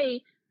passed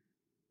away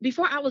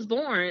before I was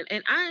born,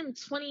 and I'm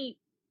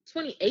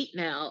 28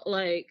 now.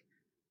 Like,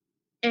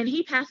 and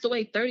he passed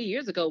away 30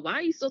 years ago. Why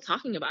are you still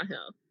talking about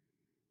him?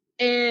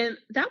 And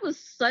that was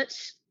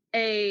such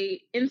that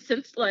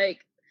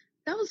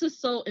was just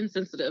so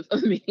insensitive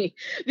of me,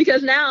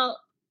 because now,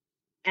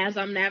 as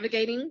I'm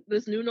navigating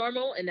this new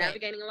normal and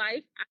navigating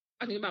life,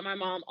 I'm talking about my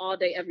mom all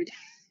day, every day.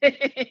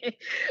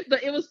 But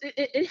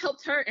it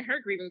helped her in her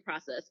grieving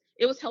process.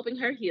 It was helping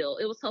her heal.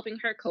 It was helping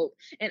her cope,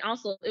 and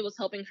also it was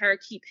helping her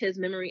keep his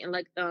memory and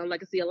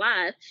legacy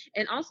alive.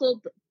 And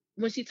also,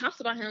 when she talks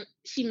about him,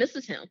 she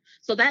misses him.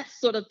 So that's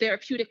sort of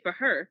therapeutic for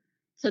her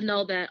to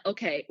know that,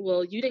 okay,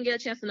 well, you didn't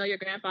get a chance to know your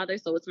grandfather,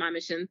 so it's my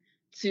mission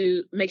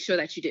to make sure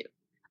that you do.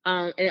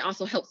 And it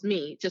also helps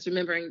me just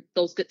remembering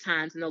those good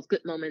times and those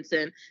good moments,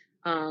 and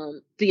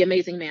the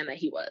amazing man that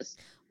he was.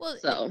 Well,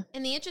 so.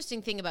 And the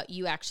interesting thing about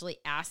you actually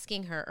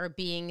asking her, or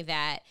being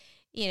that,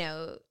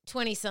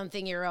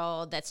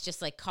 20-something-year-old that's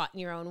just like caught in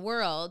your own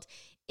world,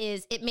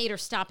 is it made her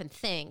stop and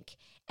think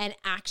and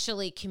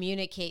actually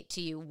communicate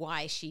to you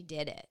why she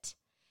did it.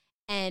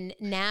 And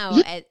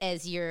now,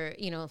 as you're,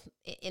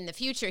 in the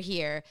future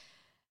here,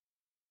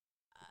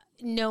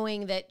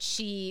 knowing that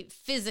she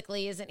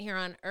physically isn't here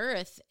on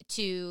Earth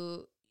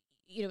to,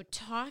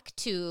 talk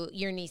to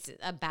your niece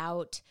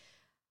about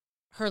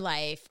her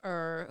life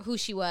or who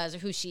she was or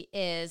who she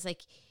is,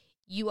 like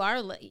you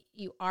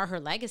are her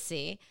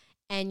legacy.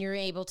 and you're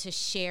able to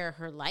share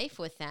her life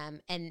with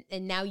them. And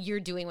now you're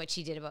doing what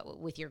she did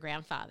with your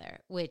grandfather,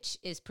 which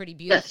is pretty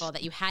beautiful Yes.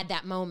 that you had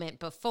that moment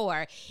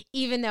before,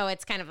 even though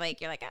it's kind of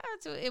like, you're like,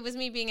 it was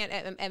me being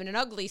an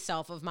ugly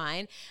self of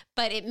mine,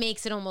 but it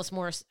makes it almost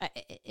more,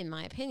 in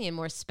my opinion,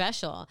 more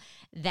special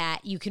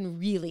that you can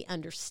really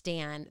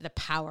understand the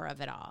power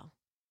of it all.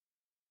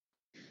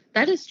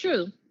 That is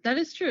true. That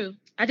is true.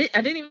 I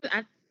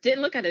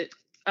didn't look at it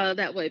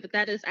that way, but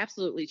that is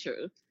absolutely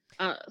true.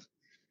 Uh,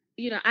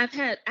 I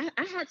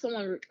had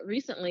someone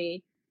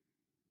recently.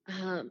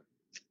 Um,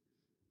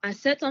 I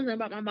said something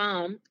about my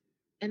mom,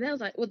 and they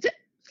was like, "Well,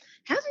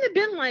 hasn't it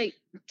been like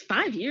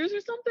 5 years or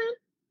something?"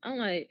 I'm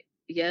like,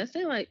 "Yes."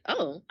 They're like,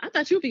 "Oh, I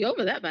thought you'd be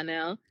over that by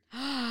now."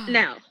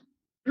 Now,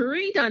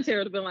 pre-Dante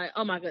would have been like,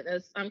 "Oh my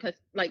goodness, I'm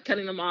like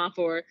cutting them off,"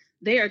 or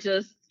they are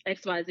just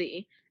X, Y,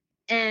 Z.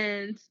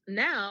 And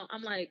now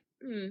I'm like,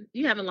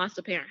 "You haven't lost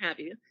a parent, have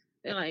you?"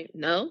 They're like,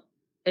 "No,"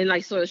 and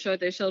like sort of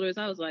shrugged their shoulders.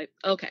 I was like,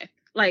 "Okay,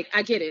 like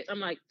I get it." I'm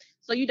like,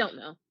 "So you don't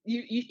know?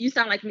 You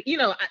sound like me.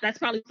 That's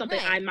probably something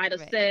I Right, might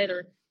have right. said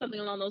or something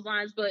along those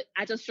lines." But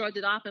I just shrugged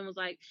it off and was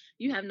like,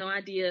 "You have no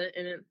idea,"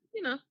 and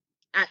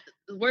I,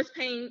 the worst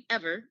pain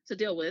ever to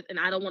deal with, and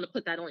I don't want to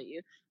put that on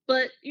you.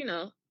 But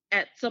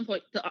at some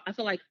point, I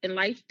feel like in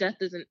life, death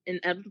is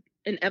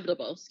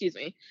inevitable. Excuse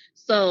me.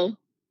 So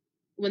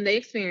when they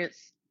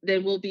experience,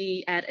 then we'll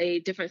be at a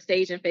different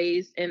stage and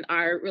phase in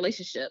our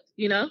relationship.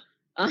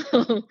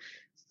 Um,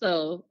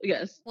 so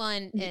yes, Well,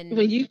 and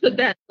when you put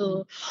that,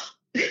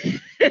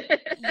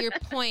 your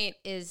point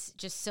is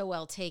just so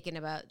well taken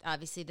about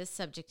obviously this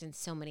subject and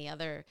so many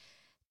other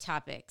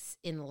topics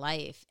in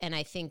life. And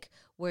I think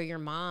where your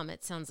mom,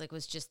 it sounds like,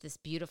 was just this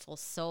beautiful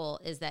soul,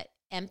 is that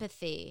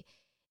empathy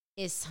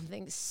is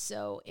something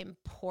so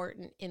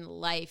important in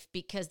life,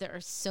 because there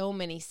are so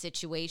many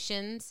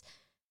situations,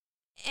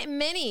 and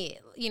many,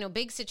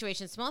 big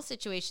situations, small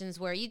situations,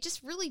 where you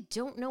just really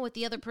don't know what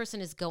the other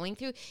person is going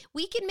through.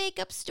 We can make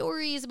up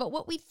stories about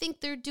what we think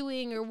they're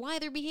doing or why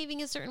they're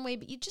behaving a certain way,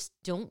 but you just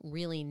don't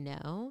really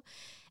know.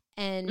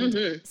 And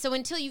hmm so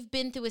until you've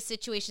been through a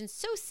situation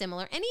so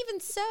similar, and even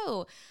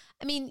so,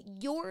 I mean,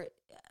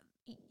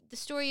 the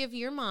story of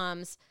your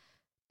mom's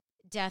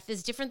death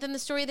is different than the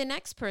story of the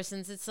next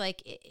person's. It's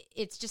like,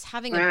 it's just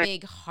having a right,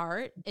 big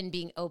heart and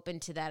being open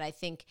to that, I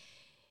think,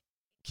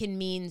 can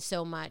mean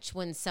so much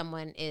when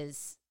someone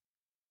is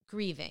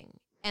grieving.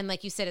 And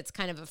like you said, it's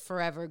kind of a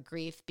forever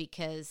grief,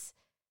 because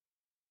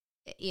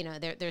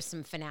there's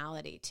some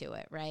finality to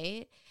it,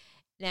 right?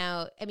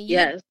 Now, I mean,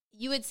 yes,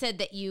 you had said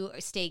that you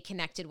stay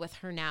connected with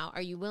her now.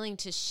 Are you willing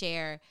to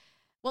share?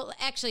 Well,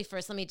 actually,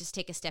 first, let me just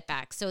take a step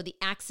back. So the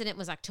accident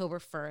was October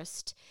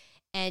 1st,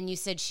 and you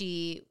said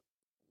she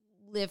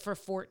lived for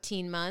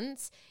 14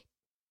 months.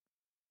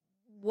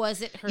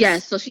 Was it her?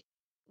 yes. So she.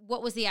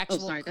 What was the Oh,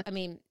 actual? sorry. I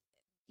mean,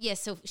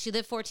 yes. So she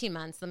lived 14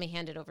 months. Let me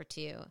hand it over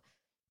to you.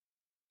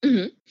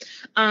 hmm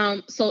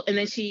So and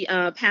then she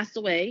passed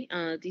away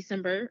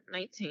December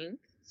 19th.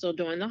 So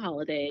during the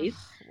holidays.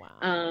 Oh, wow.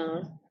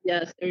 Uh,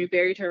 yes, and we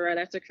buried her right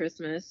after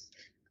Christmas.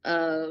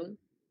 So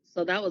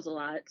that was a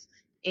lot.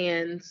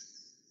 And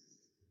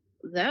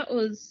that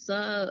was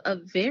a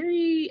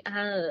very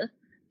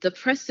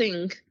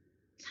depressing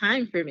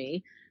time for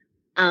me.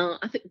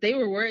 I think they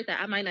were worried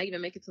that I might not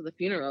even make it to the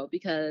funeral,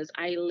 because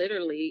I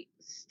literally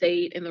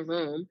stayed in the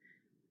room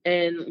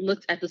and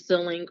looked at the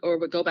ceiling, or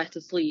would go back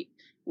to sleep,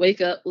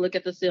 wake up, look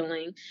at the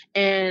ceiling.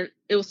 And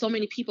it was so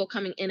many people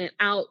coming in and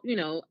out,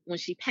 when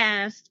she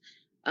passed,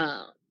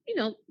 uh,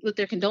 with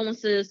their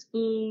condolences,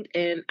 food,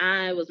 and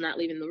I was not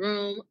leaving the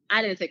room.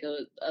 I didn't take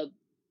a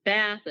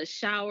bath, a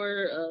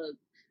shower,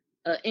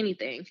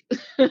 anything.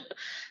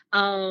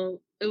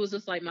 It was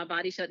just like my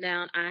body shut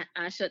down.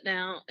 I shut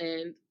down,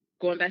 and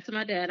going back to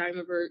my dad, I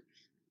remember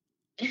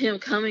him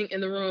coming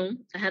in the room.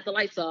 I had the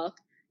lights off,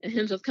 and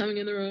him just coming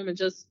in the room and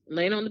just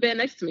laying on the bed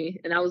next to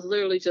me. And I was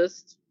literally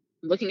just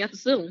looking at the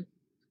ceiling.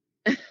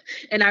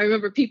 And I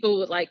remember people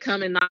would like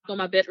come and knock on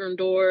my bedroom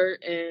door,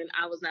 and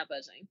I was not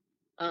budging.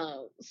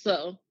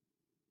 So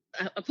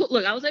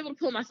I was able to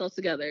pull myself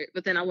together,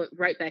 but then I went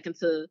right back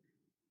into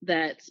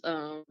that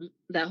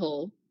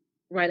hole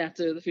right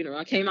after the funeral.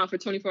 I came out for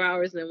 24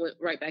 hours and then went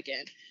right back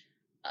in.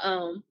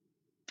 Um,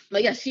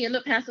 but yeah, she ended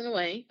up passing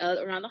away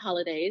around the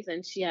holidays,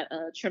 and she had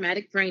a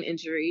traumatic brain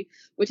injury,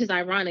 which is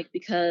ironic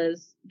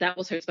because that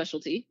was her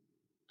specialty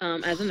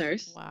as a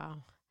nurse.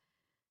 Wow.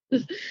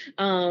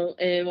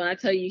 And when I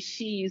tell you,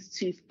 she used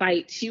to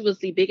fight, she was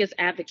the biggest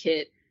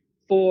advocate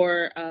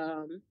for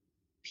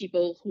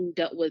people who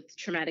dealt with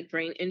traumatic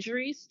brain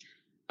injuries,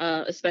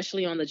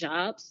 especially on the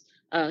jobs.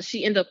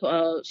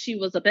 She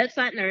was a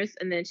bedside nurse,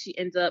 and then she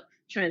ended up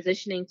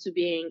transitioning to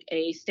being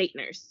a state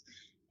nurse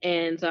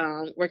and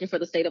working for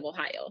the state of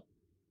Ohio.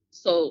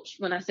 So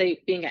when I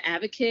say being an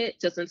advocate,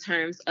 just in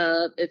terms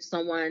of if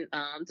someone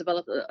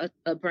developed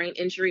a brain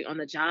injury on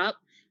the job,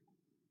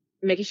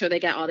 making sure they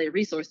got all their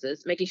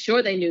resources, making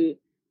sure they knew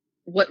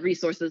what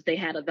resources they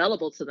had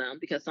available to them,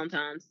 because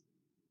sometimes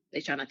they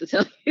try not to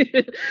tell you.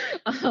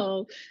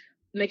 um,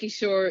 Making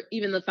sure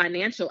even the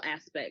financial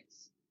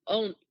aspects.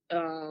 Oh,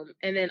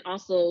 and then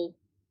also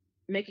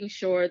making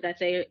sure that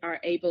they are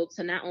able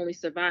to not only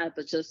survive,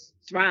 but just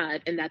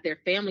thrive, and that their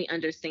family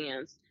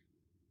understands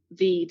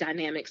the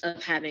dynamics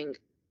of having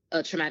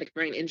a traumatic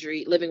brain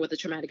injury, living with a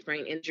traumatic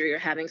brain injury, or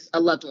having a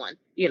loved one,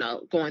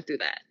 going through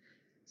that.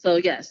 So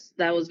yes,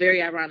 that was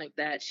very ironic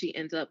that she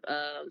ends up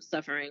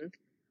suffering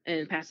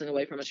and passing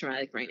away from a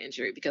traumatic brain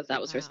injury because that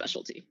was her Wow.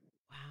 specialty.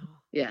 Wow.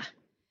 Yeah,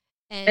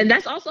 and And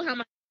that's also how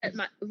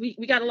we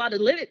got a lot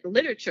of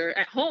literature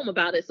at home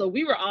about it, so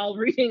we were all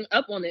reading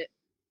up on it.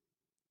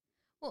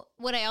 well,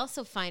 what I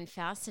also find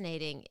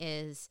fascinating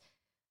is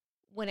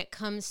when it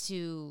comes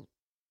to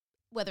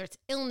whether it's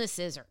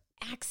illnesses or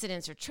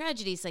accidents or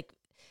tragedies, like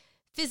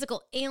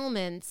physical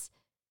ailments,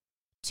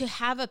 to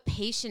have a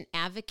patient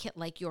advocate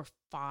like your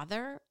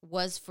father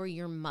was for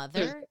your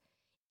mother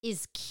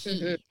is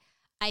Mm-hmm, key.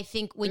 I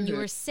think when you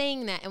mm-hmm. were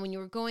saying that and when you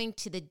were going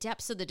to the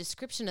depths of the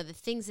description of the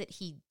things that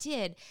he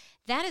did,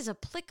 that is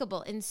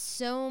applicable in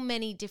so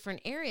many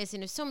different areas.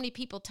 And if so many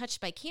people touched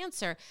by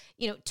cancer,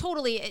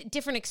 totally a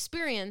different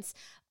experience.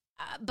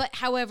 But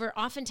however,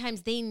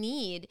 oftentimes they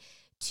need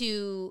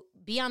to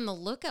be on the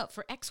lookout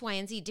for X, Y,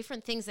 and Z,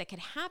 different things that could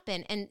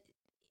happen.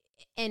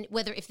 And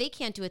whether if they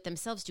can't do it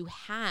themselves, to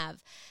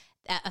have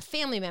a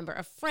family member,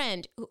 a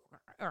friend,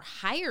 or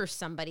hire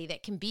somebody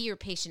that can be your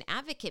patient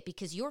advocate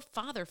because your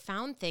father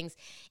found things.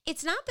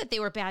 It's not that they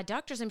were bad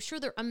doctors. I'm sure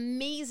they're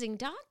amazing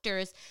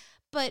doctors,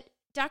 but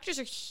doctors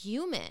are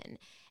human,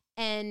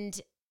 and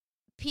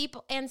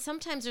people, and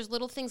sometimes there's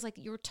little things like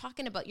you were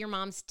talking about your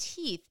mom's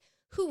teeth.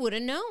 Who would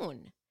have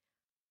known?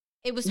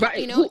 It was,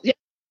 Right. Yeah.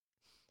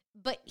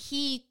 but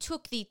he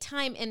took the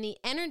time and the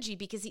energy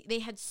because they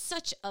had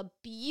such a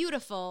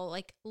beautiful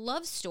like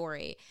love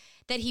story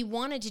that he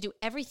wanted to do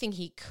everything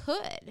he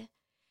could,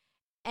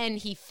 and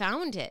he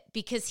found it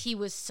because he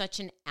was such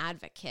an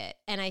advocate.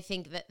 And I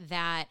think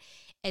that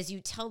as you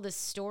tell this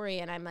story,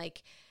 and I'm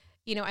like,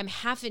 I'm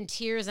half in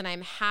tears and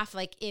I'm half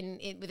like in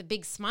with a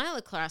big smile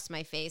across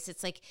my face.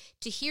 It's like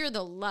to hear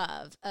the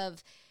love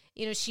of,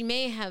 she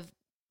may have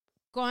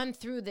gone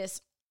through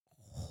this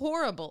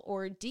horrible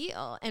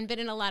ordeal and been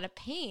in a lot of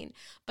pain,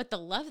 but the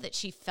love that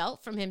she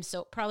felt from him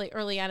so probably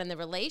early on in the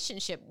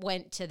relationship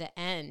went to the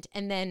end.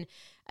 And then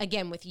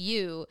again with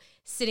you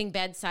sitting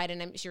bedside,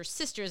 and I'm your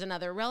sisters and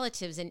other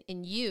relatives, and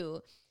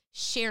you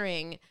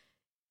sharing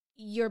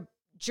your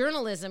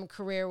journalism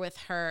career with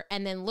her,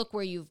 and then look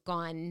where you've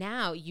gone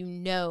now.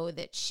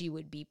 That she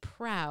would be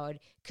proud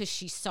because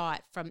she saw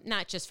it from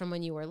not just from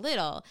when you were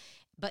little,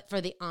 but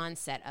for the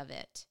onset of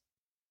it.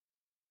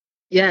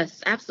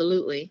 Yes,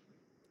 absolutely.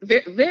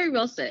 Very, very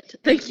well said.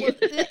 Thank you.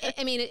 Well,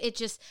 I mean, it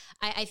just,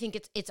 I think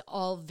it's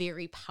all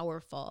very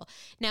powerful.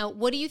 Now,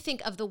 what do you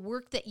think of the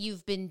work that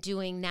you've been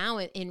doing now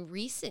in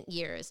recent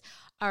years?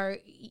 I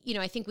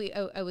think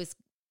I was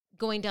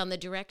going down the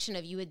direction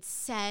of, you had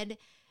said,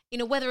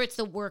 whether it's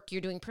the work you're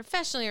doing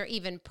professionally or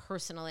even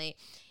personally,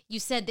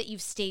 you said that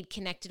you've stayed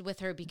connected with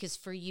her because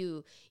for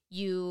you,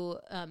 you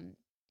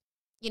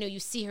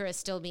see her as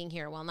still being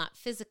here, while not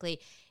physically.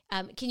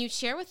 Can you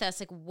share with us,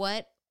 like,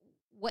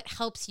 what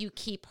helps you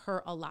keep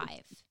her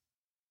alive?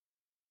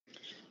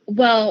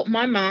 Well,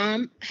 my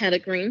mom had a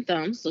green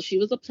thumb, so she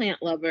was a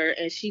plant lover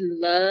and she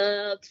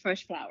loved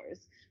fresh flowers.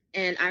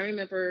 And I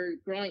remember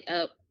growing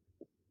up,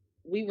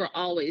 we were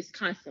always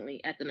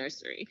constantly at the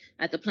nursery,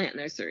 at the plant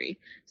nursery.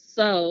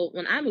 So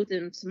when I moved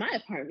into my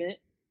apartment,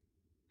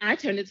 I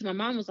turned it to my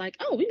mom, was like,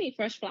 "Oh, we need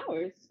fresh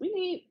flowers. We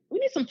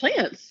need some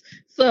plants."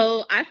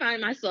 So I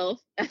find myself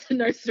at the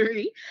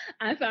nursery.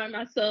 I found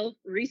myself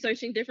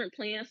researching different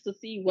plants to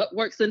see what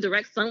works in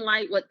direct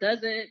sunlight, what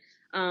doesn't,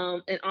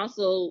 and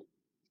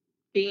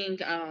being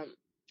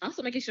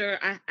also making sure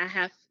I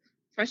have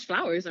fresh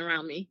flowers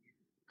around me.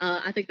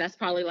 I think that's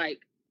probably like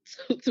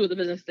two of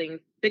the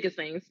biggest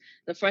things: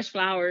 the fresh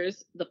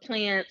flowers, the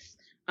plants,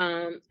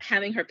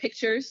 having her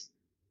pictures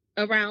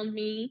around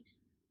me,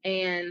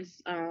 and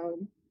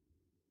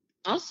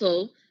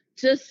also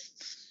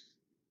just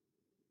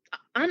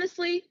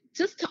honestly,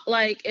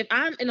 like if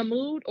I'm in a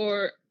mood,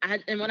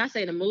 and when I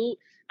say in a mood,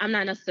 I'm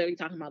not necessarily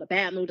talking about a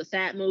bad mood, a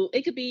sad mood.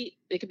 It could be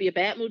a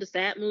bad mood, a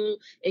sad mood.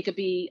 It could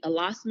be a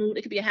lost mood.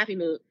 It could be a happy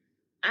mood.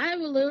 I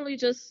will literally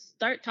just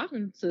start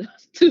talking to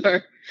to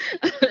her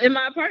in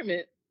my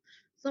apartment.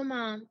 So,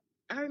 mom,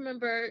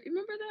 remember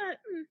that,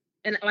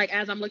 and like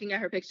as I'm looking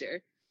at her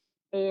picture,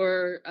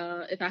 or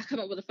if I come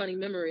up with a funny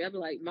memory, I'll be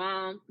like,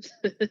 "Mom,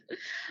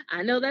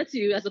 I know that's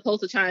you," as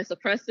opposed to trying to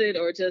suppress it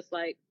or just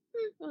like,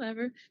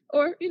 whatever.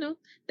 Or,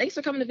 "Thanks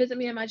for coming to visit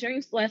me in my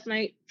dreams last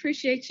night.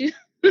 Appreciate you."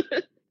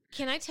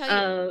 Can I tell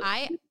you,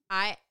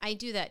 uh, I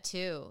do that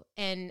too.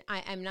 And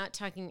I'm not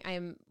talking,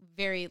 I'm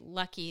very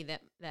lucky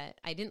that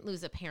I didn't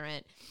lose a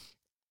parent.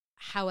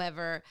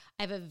 However,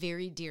 I have a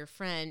very dear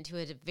friend who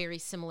had a very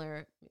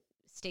similar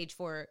stage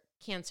 4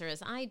 cancer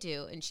as I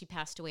do, and she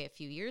passed away a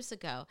few years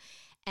ago.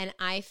 And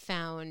I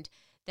found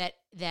that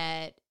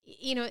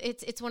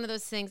it's one of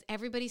those things.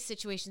 Everybody's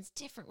situation's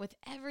different with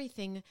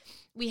everything.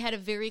 We had a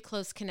very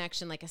close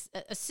connection, like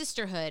a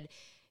sisterhood,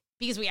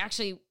 because we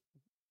actually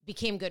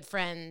became good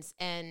friends,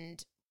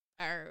 and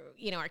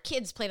our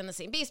kids played on the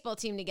same baseball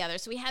team together.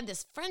 So we had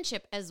this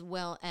friendship as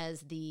well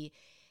as the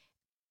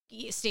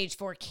stage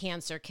 4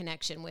 cancer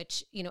connection,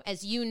 which,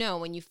 as you know,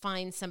 when you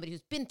find somebody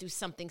who's been through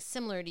something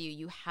similar to you,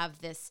 you have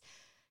this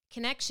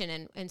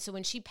connection. And so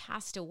when she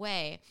passed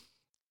away,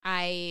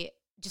 I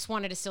just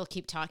wanted to still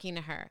keep talking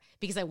to her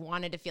because I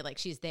wanted to feel like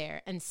she's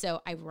there. And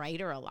so I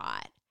write her a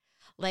lot.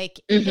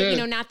 Like,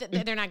 not that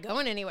they're not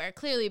going anywhere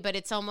clearly, but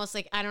it's almost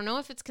like, I don't know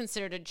if it's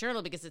considered a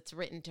journal because it's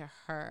written to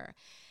her.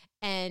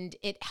 And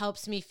it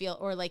helps me feel,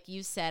 or like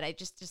you said, I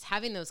just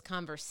having those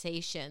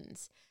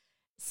conversations,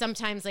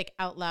 sometimes like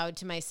out loud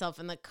to myself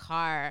in the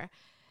car,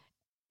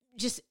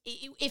 just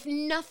if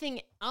nothing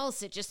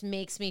else, it just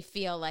makes me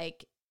feel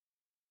like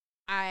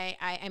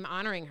I'm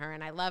honoring her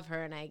and I love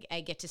her and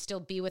I get to still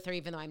be with her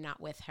even though I'm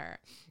not with her.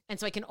 And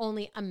so I can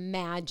only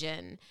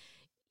imagine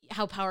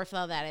how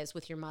powerful that is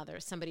with your mother,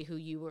 somebody who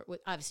you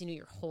obviously knew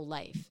your whole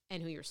life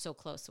and who you're so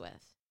close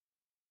with.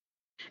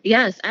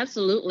 Yes,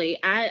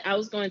 absolutely. I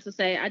was going to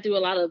say I do a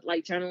lot of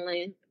like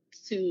journaling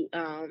to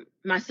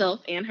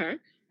myself and her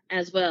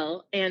as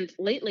well. And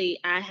lately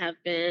I have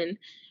been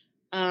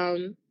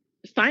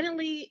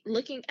finally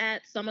looking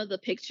at some of the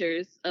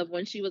pictures of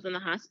when she was in the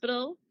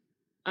hospital.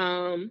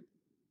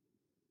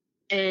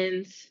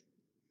 And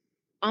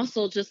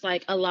also just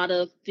like a lot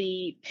of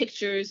the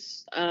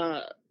pictures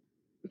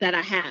that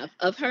I have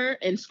of her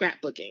in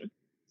scrapbooking.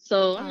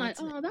 So I'm like,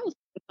 oh, that was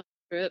a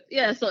trip.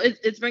 Yeah, so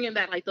it's bringing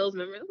back like those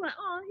memories. Like,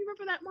 oh, you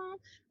remember that, Mom?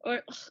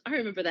 Or I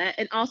remember that.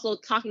 And also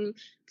talking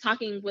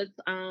with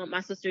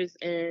my sisters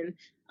and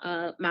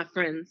my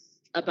friends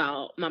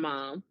about my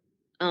mom,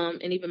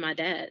 and even my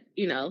dad.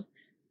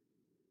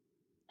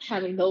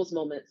 Having those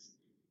moments.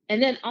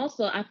 And then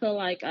also, I feel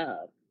like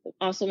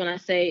also when I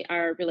say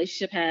our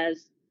relationship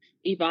has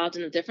evolved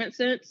in a different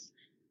sense,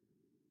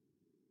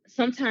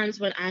 sometimes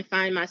when I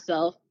find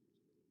myself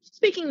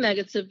speaking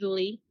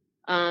negatively,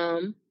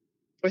 or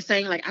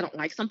saying like I don't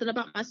like something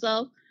about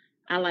myself,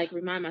 I like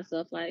remind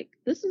myself like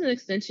this is an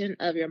extension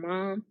of your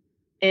mom,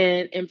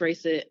 and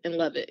embrace it and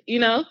love it,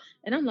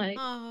 And I'm like,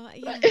 oh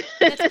yeah,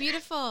 that's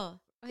beautiful.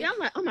 Yeah, I'm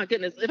like, oh my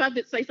goodness, if I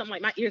did say something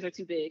like my ears are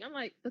too big, I'm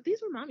like, but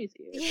these were mommy's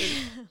ears.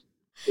 Yeah.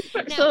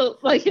 Now, so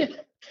like,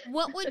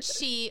 what would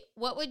she,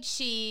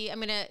 I'm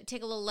going to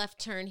take a little left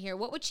turn here.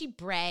 What would she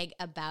brag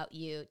about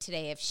you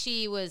today if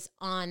she was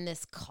on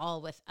this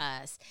call with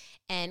us?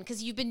 And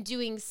because you've been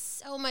doing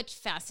so much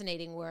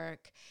fascinating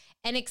work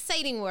and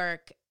exciting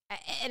work,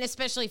 and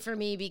especially for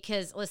me,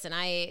 because listen,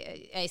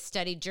 I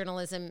studied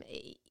journalism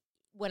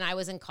when I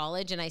was in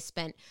college, and I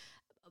spent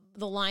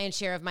the lion's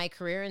share of my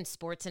career in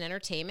sports and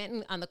entertainment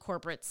and on the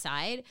corporate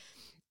side.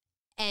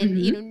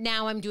 And,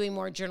 now I'm doing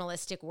more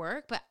journalistic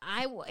work, but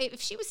if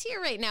she was here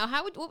right now,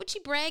 what would she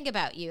brag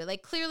about you?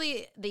 Like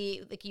clearly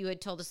like you had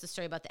told us the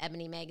story about the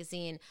Ebony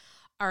magazine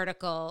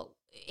article,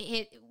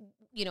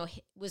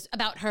 was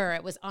about her.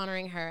 It was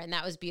honoring her, and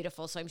that was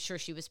beautiful. So I'm sure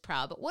she was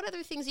proud, but what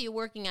other things are you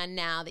working on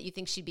now that you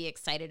think she'd be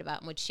excited about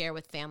and would share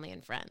with family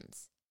and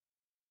friends?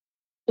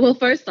 Well,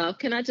 first off,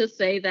 can I just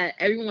say that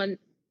everyone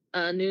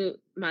knew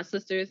my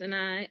sisters and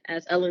I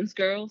as Ellen's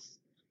girls.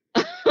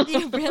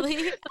 Yeah,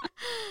 really?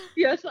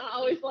 Yes, I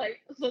always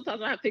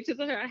sometimes I have pictures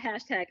of her, I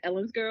hashtag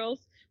Ellen's girls,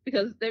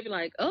 because they'd be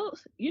like, oh,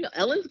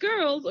 Ellen's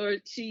girls, or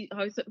she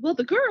always said, well,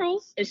 the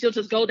girls, and she'll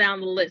just go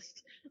down the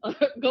list,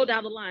 go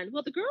down the line.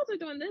 Well, the girls are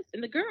doing this,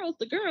 and the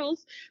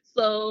girls.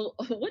 So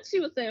what she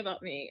would say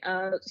about me,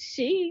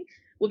 she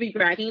would be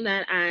bragging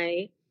that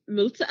I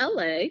moved to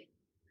LA,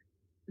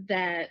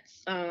 that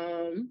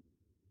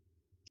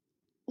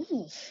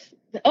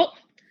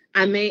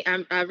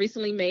I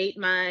recently made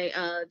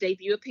my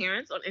debut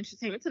appearance on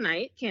Entertainment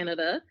Tonight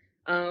Canada.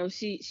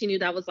 She knew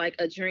that was like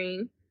a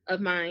dream of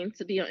mine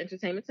to be on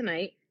Entertainment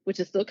Tonight, which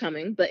is still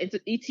coming, but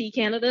ET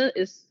Canada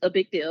is a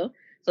big deal.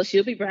 So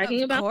she'll be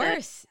bragging about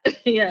that.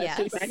 Yes.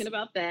 She'll be bragging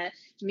about that.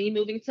 Me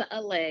moving to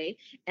LA.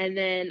 And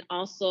then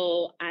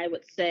also I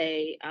would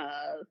say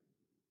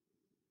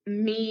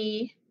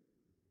me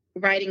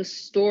writing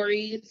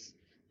stories,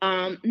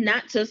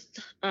 not just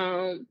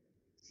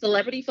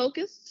celebrity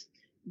focused,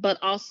 but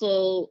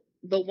also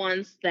the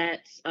ones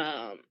that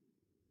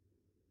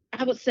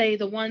I would say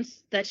the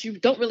ones that you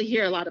don't really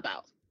hear a lot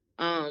about,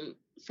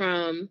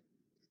 from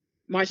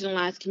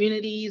marginalized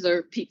communities,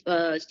 or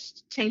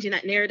changing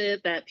that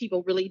narrative that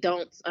people really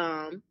don't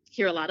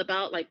hear a lot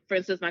about. Like, for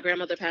instance, my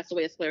grandmother passed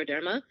away of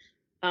scleroderma,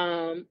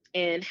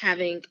 and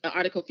having an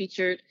article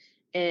featured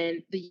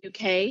in the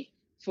UK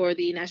for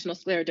the National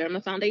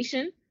Scleroderma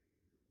Foundation.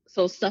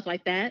 So stuff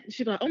like that.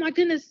 She'd be like, "Oh my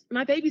goodness,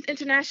 my baby's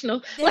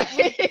international."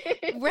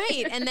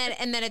 Right, and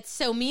then it's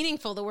so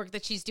meaningful, the work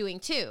that she's doing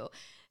too.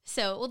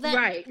 So,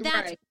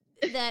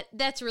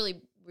 that's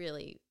really,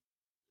 really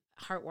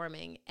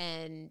heartwarming,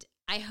 and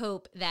I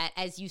hope that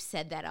as you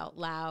said that out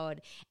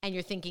loud, and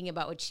you're thinking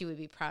about what she would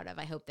be proud of,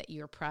 I hope that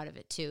you're proud of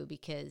it too,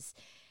 because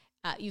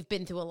you've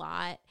been through a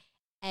lot,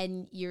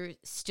 and you're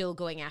still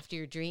going after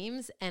your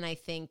dreams. And I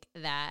think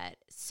that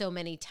so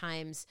many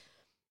times,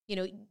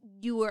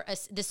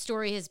 the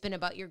story has been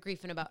about your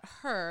grief and about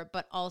her,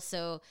 but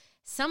also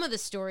some of the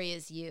story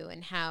is you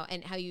and how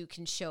you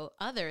can show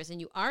others,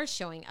 and you are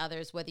showing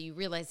others, whether you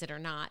realize it or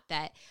not,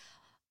 that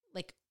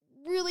like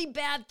really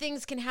bad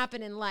things can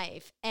happen in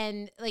life.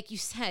 And like you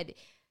said,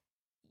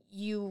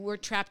 you were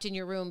trapped in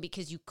your room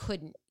because you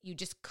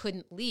just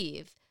couldn't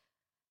leave.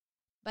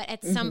 But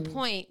at some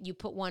point you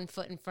put one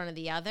foot in front of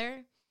the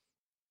other.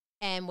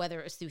 And whether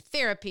it was through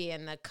therapy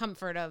and the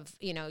comfort of,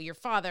 your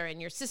father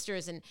and your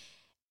sisters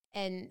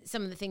and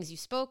some of the things you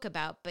spoke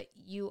about, but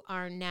you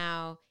are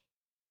now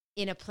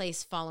in a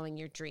place following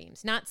your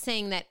dreams. Not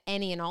saying that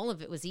any and all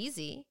of it was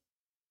easy,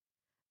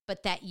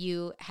 but that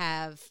you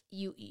have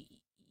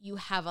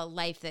a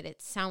life that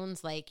it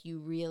sounds like you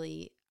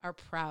really are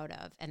proud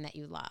of and that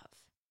you love.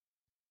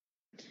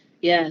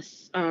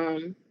 Yes.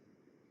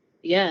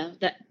 Yeah,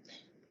 that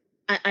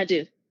I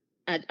do.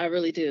 I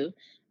really do.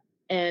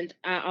 And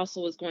I also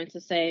was going to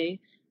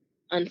say,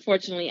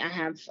 unfortunately, I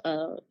have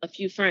a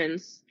few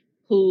friends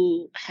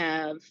who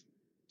have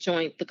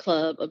joined the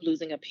club of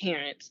losing a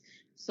parent.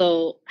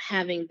 So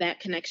having that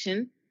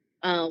connection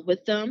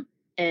with them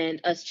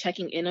and us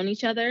checking in on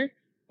each other,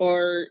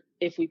 or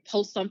if we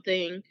post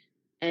something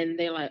and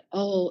they're like,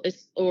 oh,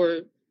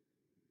 or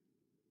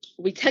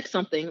we text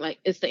something like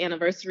it's the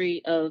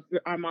anniversary of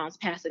our mom's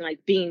passing, like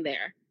being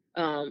there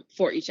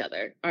for each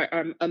other,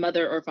 our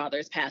mother or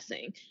father's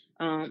passing.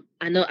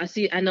 I know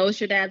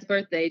it's your dad's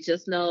birthday.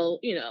 Just know,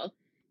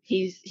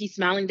 he's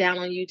smiling down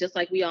on you just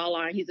like we all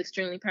are. And he's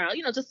extremely proud,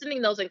 just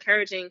sending those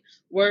encouraging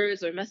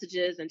words or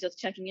messages and just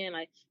checking in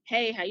like,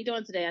 hey, how you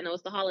doing today? I know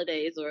it's the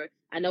holidays, or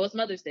I know it's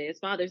Mother's Day, it's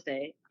Father's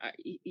Day. Are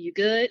you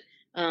good?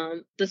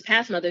 This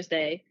past Mother's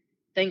Day,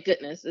 thank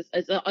goodness.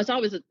 It's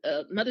always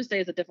Mother's Day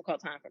is a difficult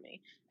time for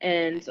me.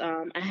 And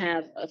I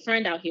have a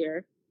friend out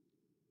here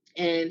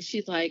and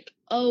she's like,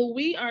 oh,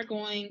 we are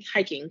going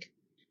hiking.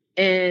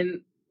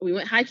 And we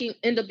went hiking,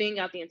 ended up being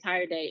out the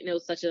entire day. And it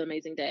was such an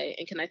amazing day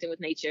and connecting with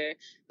nature,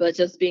 but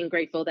just being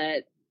grateful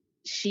that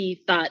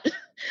she thought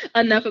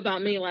enough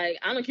about me. Like,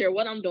 I don't care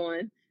what I'm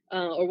doing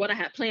or what I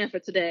had planned for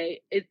today.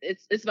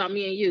 It's about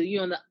me and you.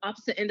 You're on the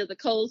opposite end of the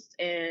coast,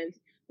 and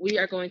we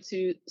are going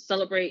to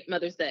celebrate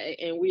Mother's Day,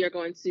 and we are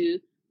going to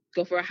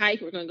go for a hike.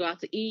 We're going to go out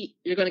to eat.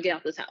 You're going to get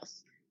out this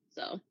house.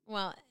 So,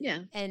 well, yeah.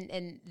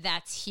 And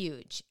that's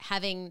huge.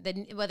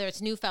 Having whether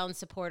it's newfound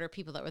support or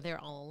people that were there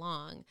all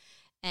along.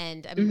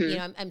 And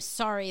I'm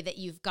sorry that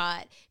you've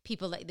got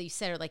people that you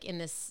said are like in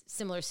this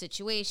similar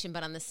situation,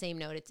 but on the same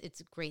note,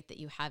 it's great that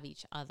you have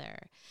each other.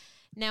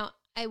 Now,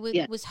 I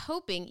was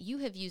hoping you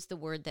have used the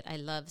word that I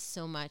love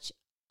so much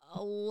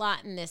a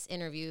lot in this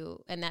interview,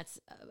 and that's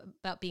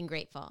about being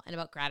grateful and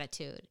about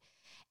gratitude.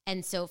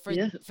 And so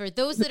for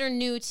those that are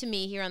new to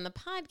me here on the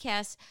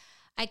podcast,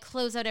 I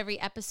close out every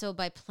episode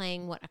by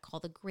playing what I call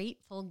the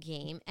Grateful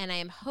Game. And I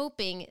am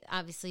hoping,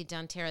 obviously,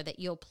 Dontera, that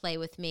you'll play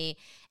with me.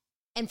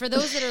 And for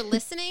those that are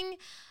listening,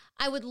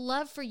 I would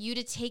love for you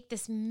to take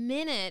this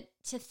minute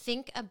to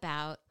think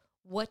about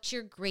what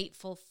you're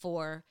grateful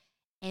for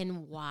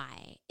and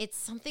why. It's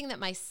something that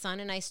my son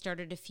and I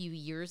started a few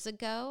years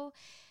ago,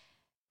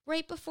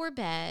 right before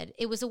bed.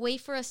 It was a way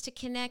for us to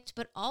connect,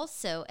 but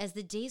also as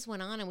the days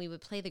went on and we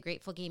would play the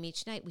Grateful Game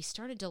each night, we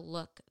started to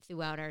look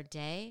throughout our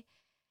day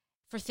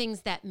for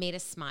things that made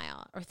us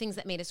smile or things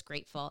that made us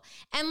grateful.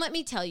 And let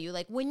me tell you,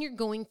 like when you're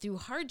going through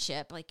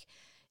hardship, like,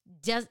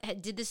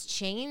 did this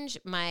change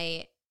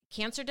my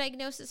cancer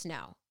diagnosis?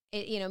 No.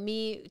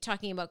 Me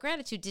talking about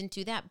gratitude didn't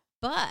do that,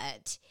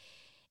 but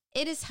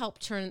it has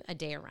helped turn a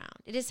day around.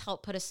 It has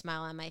helped put a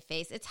smile on my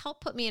face. It's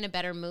helped put me in a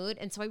better mood,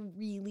 and so I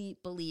really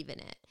believe in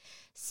it.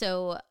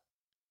 So,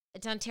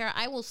 Dontera,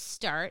 I will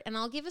start, and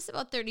I'll give us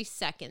about 30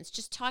 seconds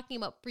just talking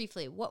about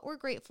briefly what we're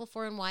grateful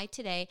for and why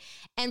today.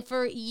 And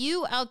for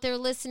you out there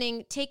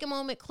listening, take a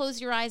moment,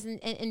 close your eyes,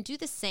 and do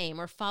the same,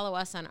 or follow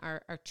us on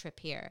our trip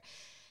here.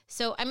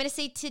 So I'm going to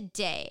say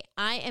today,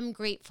 I am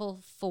grateful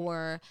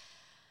for,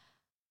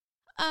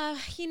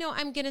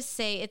 I'm going to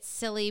say it's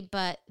silly,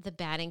 but the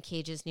batting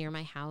cages near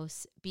my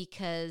house,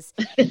 because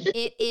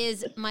it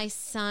is, my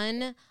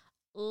son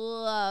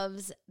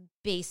loves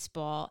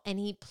baseball and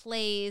he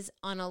plays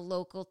on a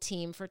local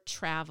team for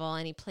travel,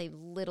 and he played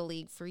Little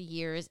League for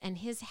years, and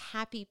his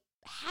happy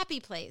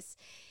place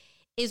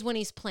is when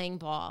he's playing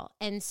ball.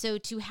 And so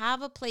to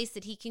have a place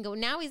that he can go,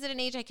 now he's at an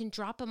age I can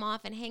drop him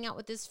off and hang out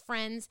with his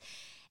friends.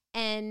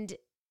 And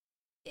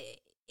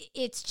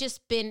it's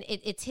just been,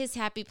 it's his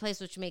happy place,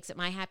 which makes it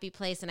my happy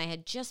place. And I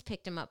had just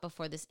picked him up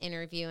before this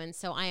interview. And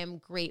so I am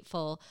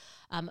grateful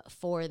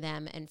for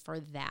them and for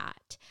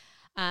that.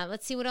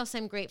 Let's see what else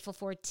I'm grateful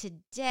for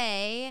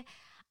today.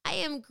 I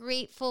am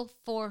grateful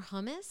for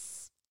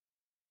hummus.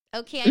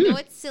 Okay, I know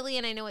it's silly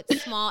and I know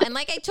it's small. And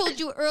like I told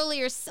you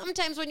earlier,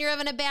 sometimes when you're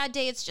having a bad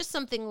day, it's just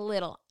something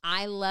little.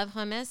 I love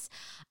hummus.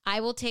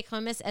 I will take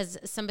hummus as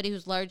somebody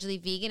who's largely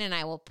vegan, and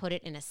I will put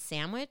it in a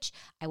sandwich.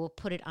 I will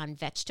put it on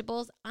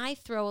vegetables. I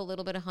throw a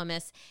little bit of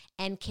hummus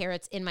and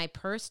carrots in my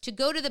purse to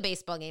go to the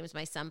baseball games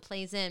my son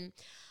plays in.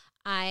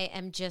 I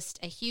am just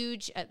a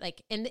huge,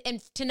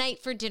 and tonight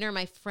for dinner,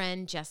 my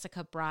friend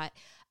Jessica brought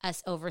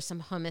us over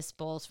some hummus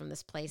bowls from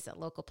this place, that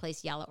local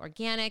place, Yalla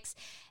Organics,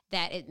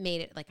 that it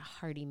made it like a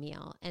hearty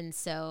meal. And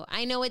so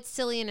I know it's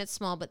silly and it's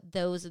small, but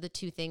those are the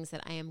two things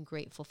that I am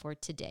grateful for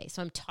today.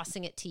 So I'm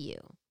tossing it to you.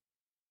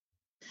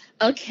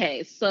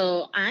 Okay,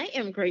 so I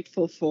am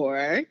grateful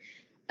for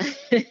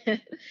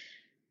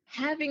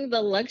having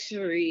the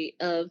luxury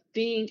of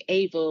being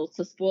able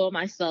to spoil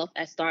myself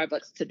at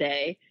Starbucks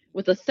today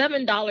with a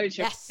 $7 drink.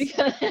 Yes.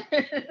 Because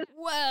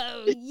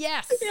Whoa,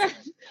 yes.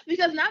 yes,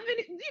 because not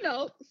many,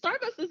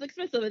 Starbucks is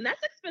expensive, and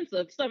that's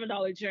expensive,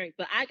 $7 drink.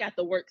 But I got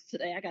the works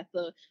today. I got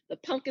the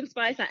pumpkin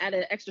spice. I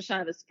added an extra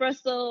shot of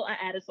espresso. I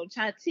added some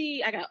chai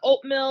tea. I got oat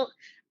milk.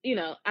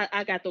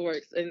 I got the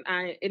works, and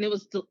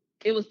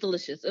it was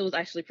delicious. It was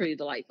actually pretty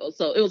delightful.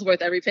 So it was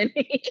worth every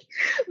penny.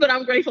 But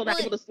I'm grateful that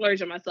I'm able to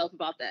splurge on myself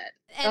about that.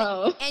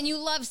 And you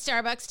love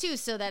Starbucks too,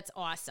 so that's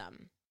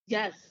awesome.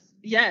 Yes,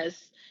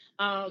 yes.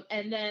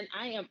 And then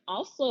I am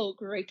also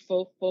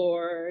grateful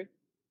for,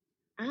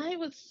 I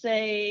would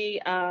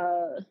say,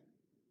 I'm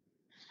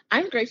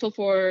grateful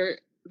for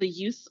the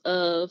use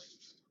of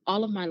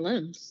all of my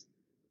limbs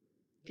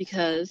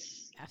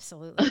because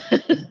absolutely.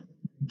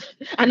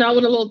 I know I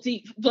went a little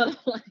deep, but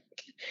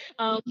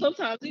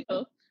sometimes,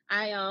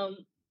 I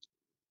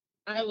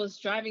was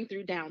driving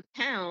through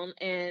downtown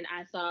and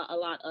I saw a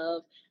lot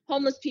of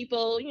homeless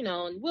people, in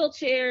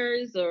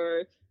wheelchairs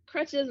or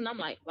crutches, and I'm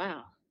like,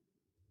 wow,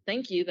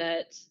 thank you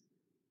that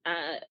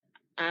I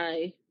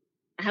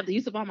I have the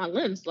use of all my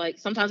limbs. Like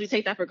sometimes we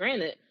take that for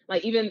granted.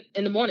 Like even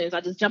in the mornings,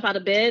 I just jump out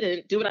of bed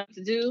and do what I have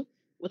to do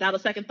without a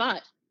second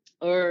thought.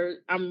 Or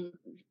I'm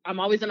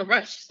always in a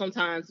rush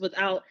sometimes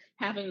without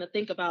having to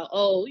think about,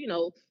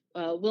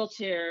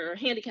 wheelchair or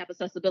handicap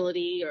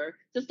accessibility or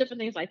just different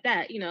things like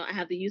that. I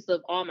have the use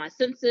of all my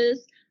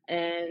senses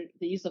and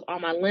the use of all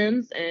my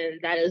limbs, and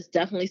that is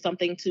definitely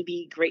something to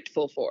be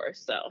grateful for.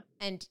 So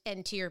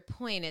and to your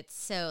point, it's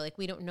so like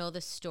we don't know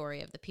the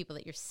story of the people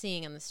that you're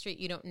seeing on the street.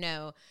 You don't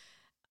know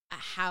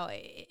how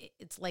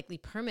it's likely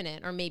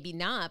permanent or maybe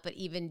not, but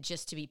even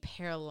just to be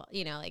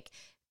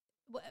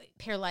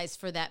paralyzed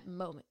for that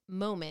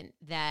moment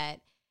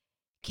that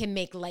can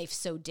make life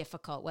so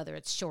difficult, whether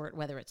it's short,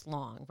 whether it's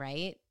long,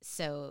 right?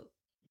 So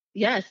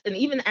yes, and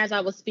even as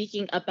I was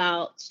speaking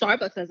about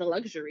Starbucks as a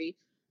luxury,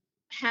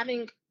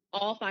 having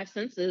all five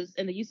senses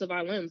and the use of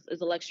our limbs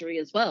is a luxury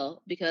as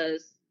well,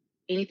 because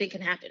anything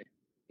can happen,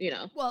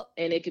 well,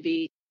 and it could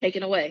be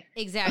taken away.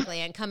 Exactly.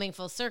 And coming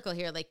full circle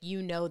here, like,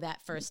 that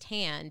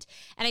firsthand.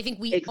 And I think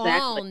we Exactly.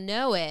 all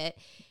know it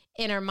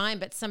in our mind,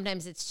 but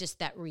sometimes it's just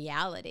that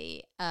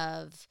reality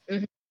of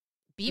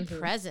be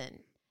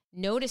present,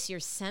 notice your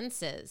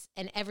senses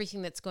and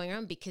everything that's going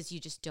on, because you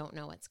just don't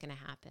know what's going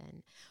to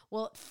happen.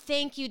 Well,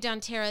 thank you,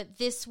 Dontera.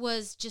 This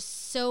was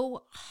just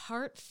so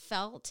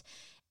heartfelt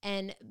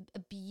and a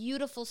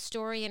beautiful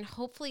story, and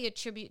hopefully a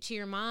tribute to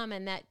your mom,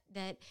 and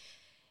that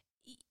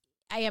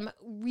I am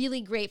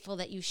really grateful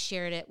that you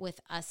shared it with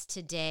us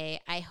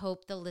today. I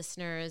hope the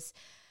listeners,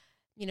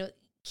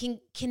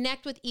 can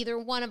connect with either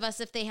one of us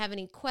if they have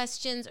any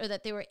questions, or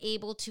that they were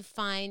able to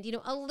find,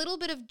 a little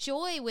bit of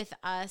joy with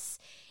us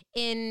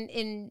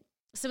in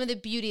some of the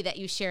beauty that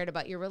you shared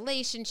about your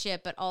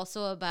relationship, but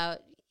also about,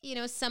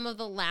 some of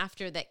the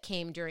laughter that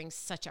came during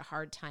such a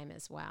hard time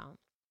as well.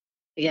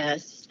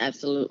 Yes,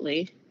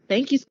 absolutely.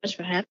 Thank you so much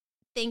for having me.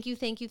 Thank you,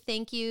 thank you,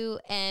 thank you.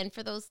 And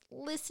for those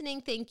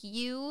listening, thank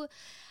you.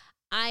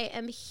 I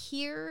am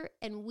here,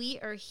 and we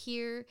are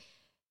here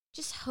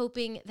just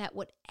hoping that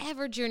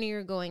whatever journey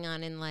you're going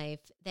on in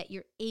life, that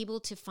you're able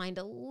to find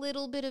a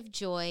little bit of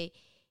joy,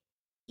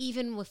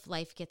 even if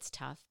life gets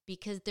tough,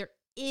 because there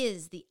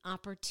is the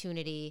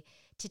opportunity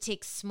to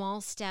take small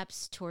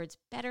steps towards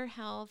better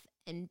health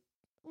and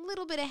a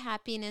little bit of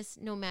happiness,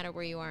 no matter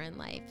where you are in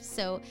life.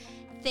 So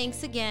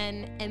thanks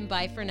again, and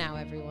bye for now,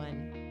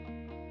 everyone.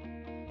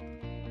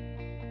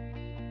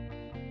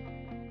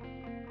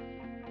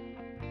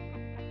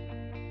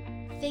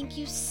 Thank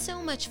you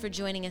so much for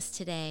joining us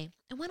today.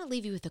 I want to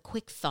leave you with a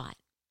quick thought.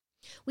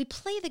 We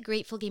play the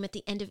Grateful Game at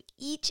the end of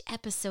each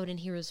episode, and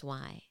here's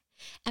why.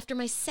 After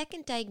my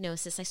second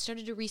diagnosis, I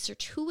started to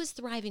research who was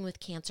thriving with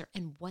cancer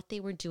and what they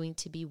were doing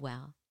to be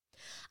well.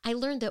 I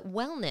learned that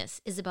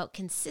wellness is about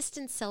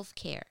consistent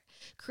self-care,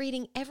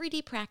 creating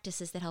everyday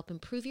practices that help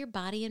improve your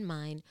body and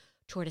mind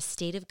toward a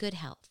state of good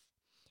health.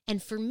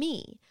 And for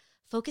me,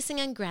 focusing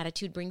on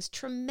gratitude brings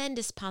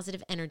tremendous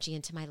positive energy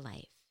into my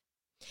life.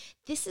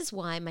 This is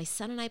why my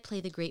son and I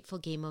play the Grateful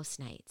Game most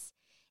nights.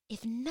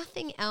 If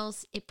nothing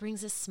else, it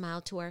brings a smile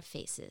to our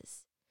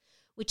faces,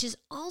 which is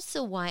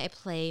also why I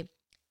play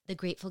the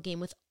Grateful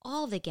Game with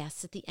all the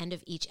guests at the end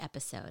of each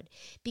episode,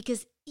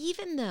 because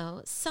even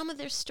though some of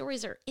their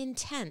stories are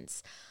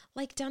intense,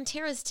 like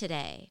Dontera's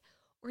today,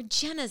 or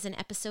Jenna's in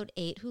episode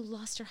 8 who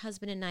lost her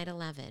husband in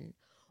 9/11,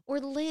 or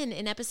Lynn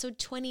in episode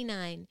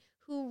 29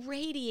 who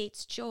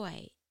radiates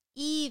joy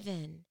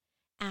even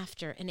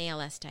after an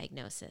ALS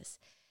diagnosis.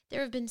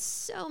 There have been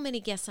so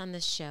many guests on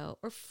this show,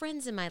 or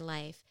friends in my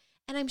life,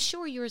 and I'm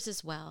sure yours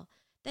as well,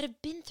 that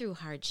have been through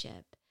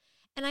hardship.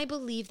 And I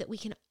believe that we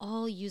can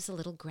all use a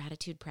little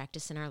gratitude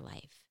practice in our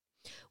life.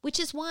 which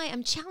is why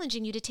I'm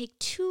challenging you to take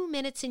 2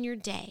 minutes in your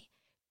day.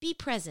 Be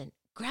present,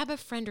 grab a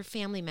friend or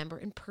family member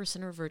in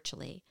person or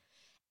virtually,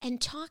 and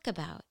talk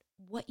about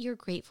what you're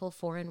grateful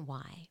for and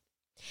why.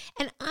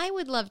 And I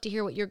would love to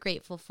hear what you're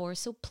grateful for,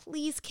 so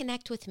please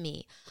connect with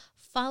me.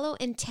 Follow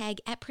and tag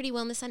at Pretty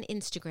Wellness on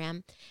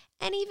Instagram,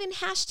 and even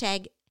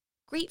hashtag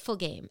Grateful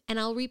Game, and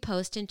I'll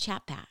repost and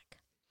chat back.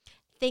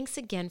 Thanks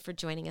again for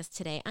joining us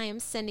today. I am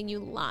sending you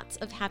lots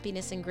of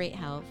happiness and great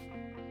health.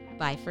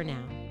 Bye for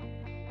now.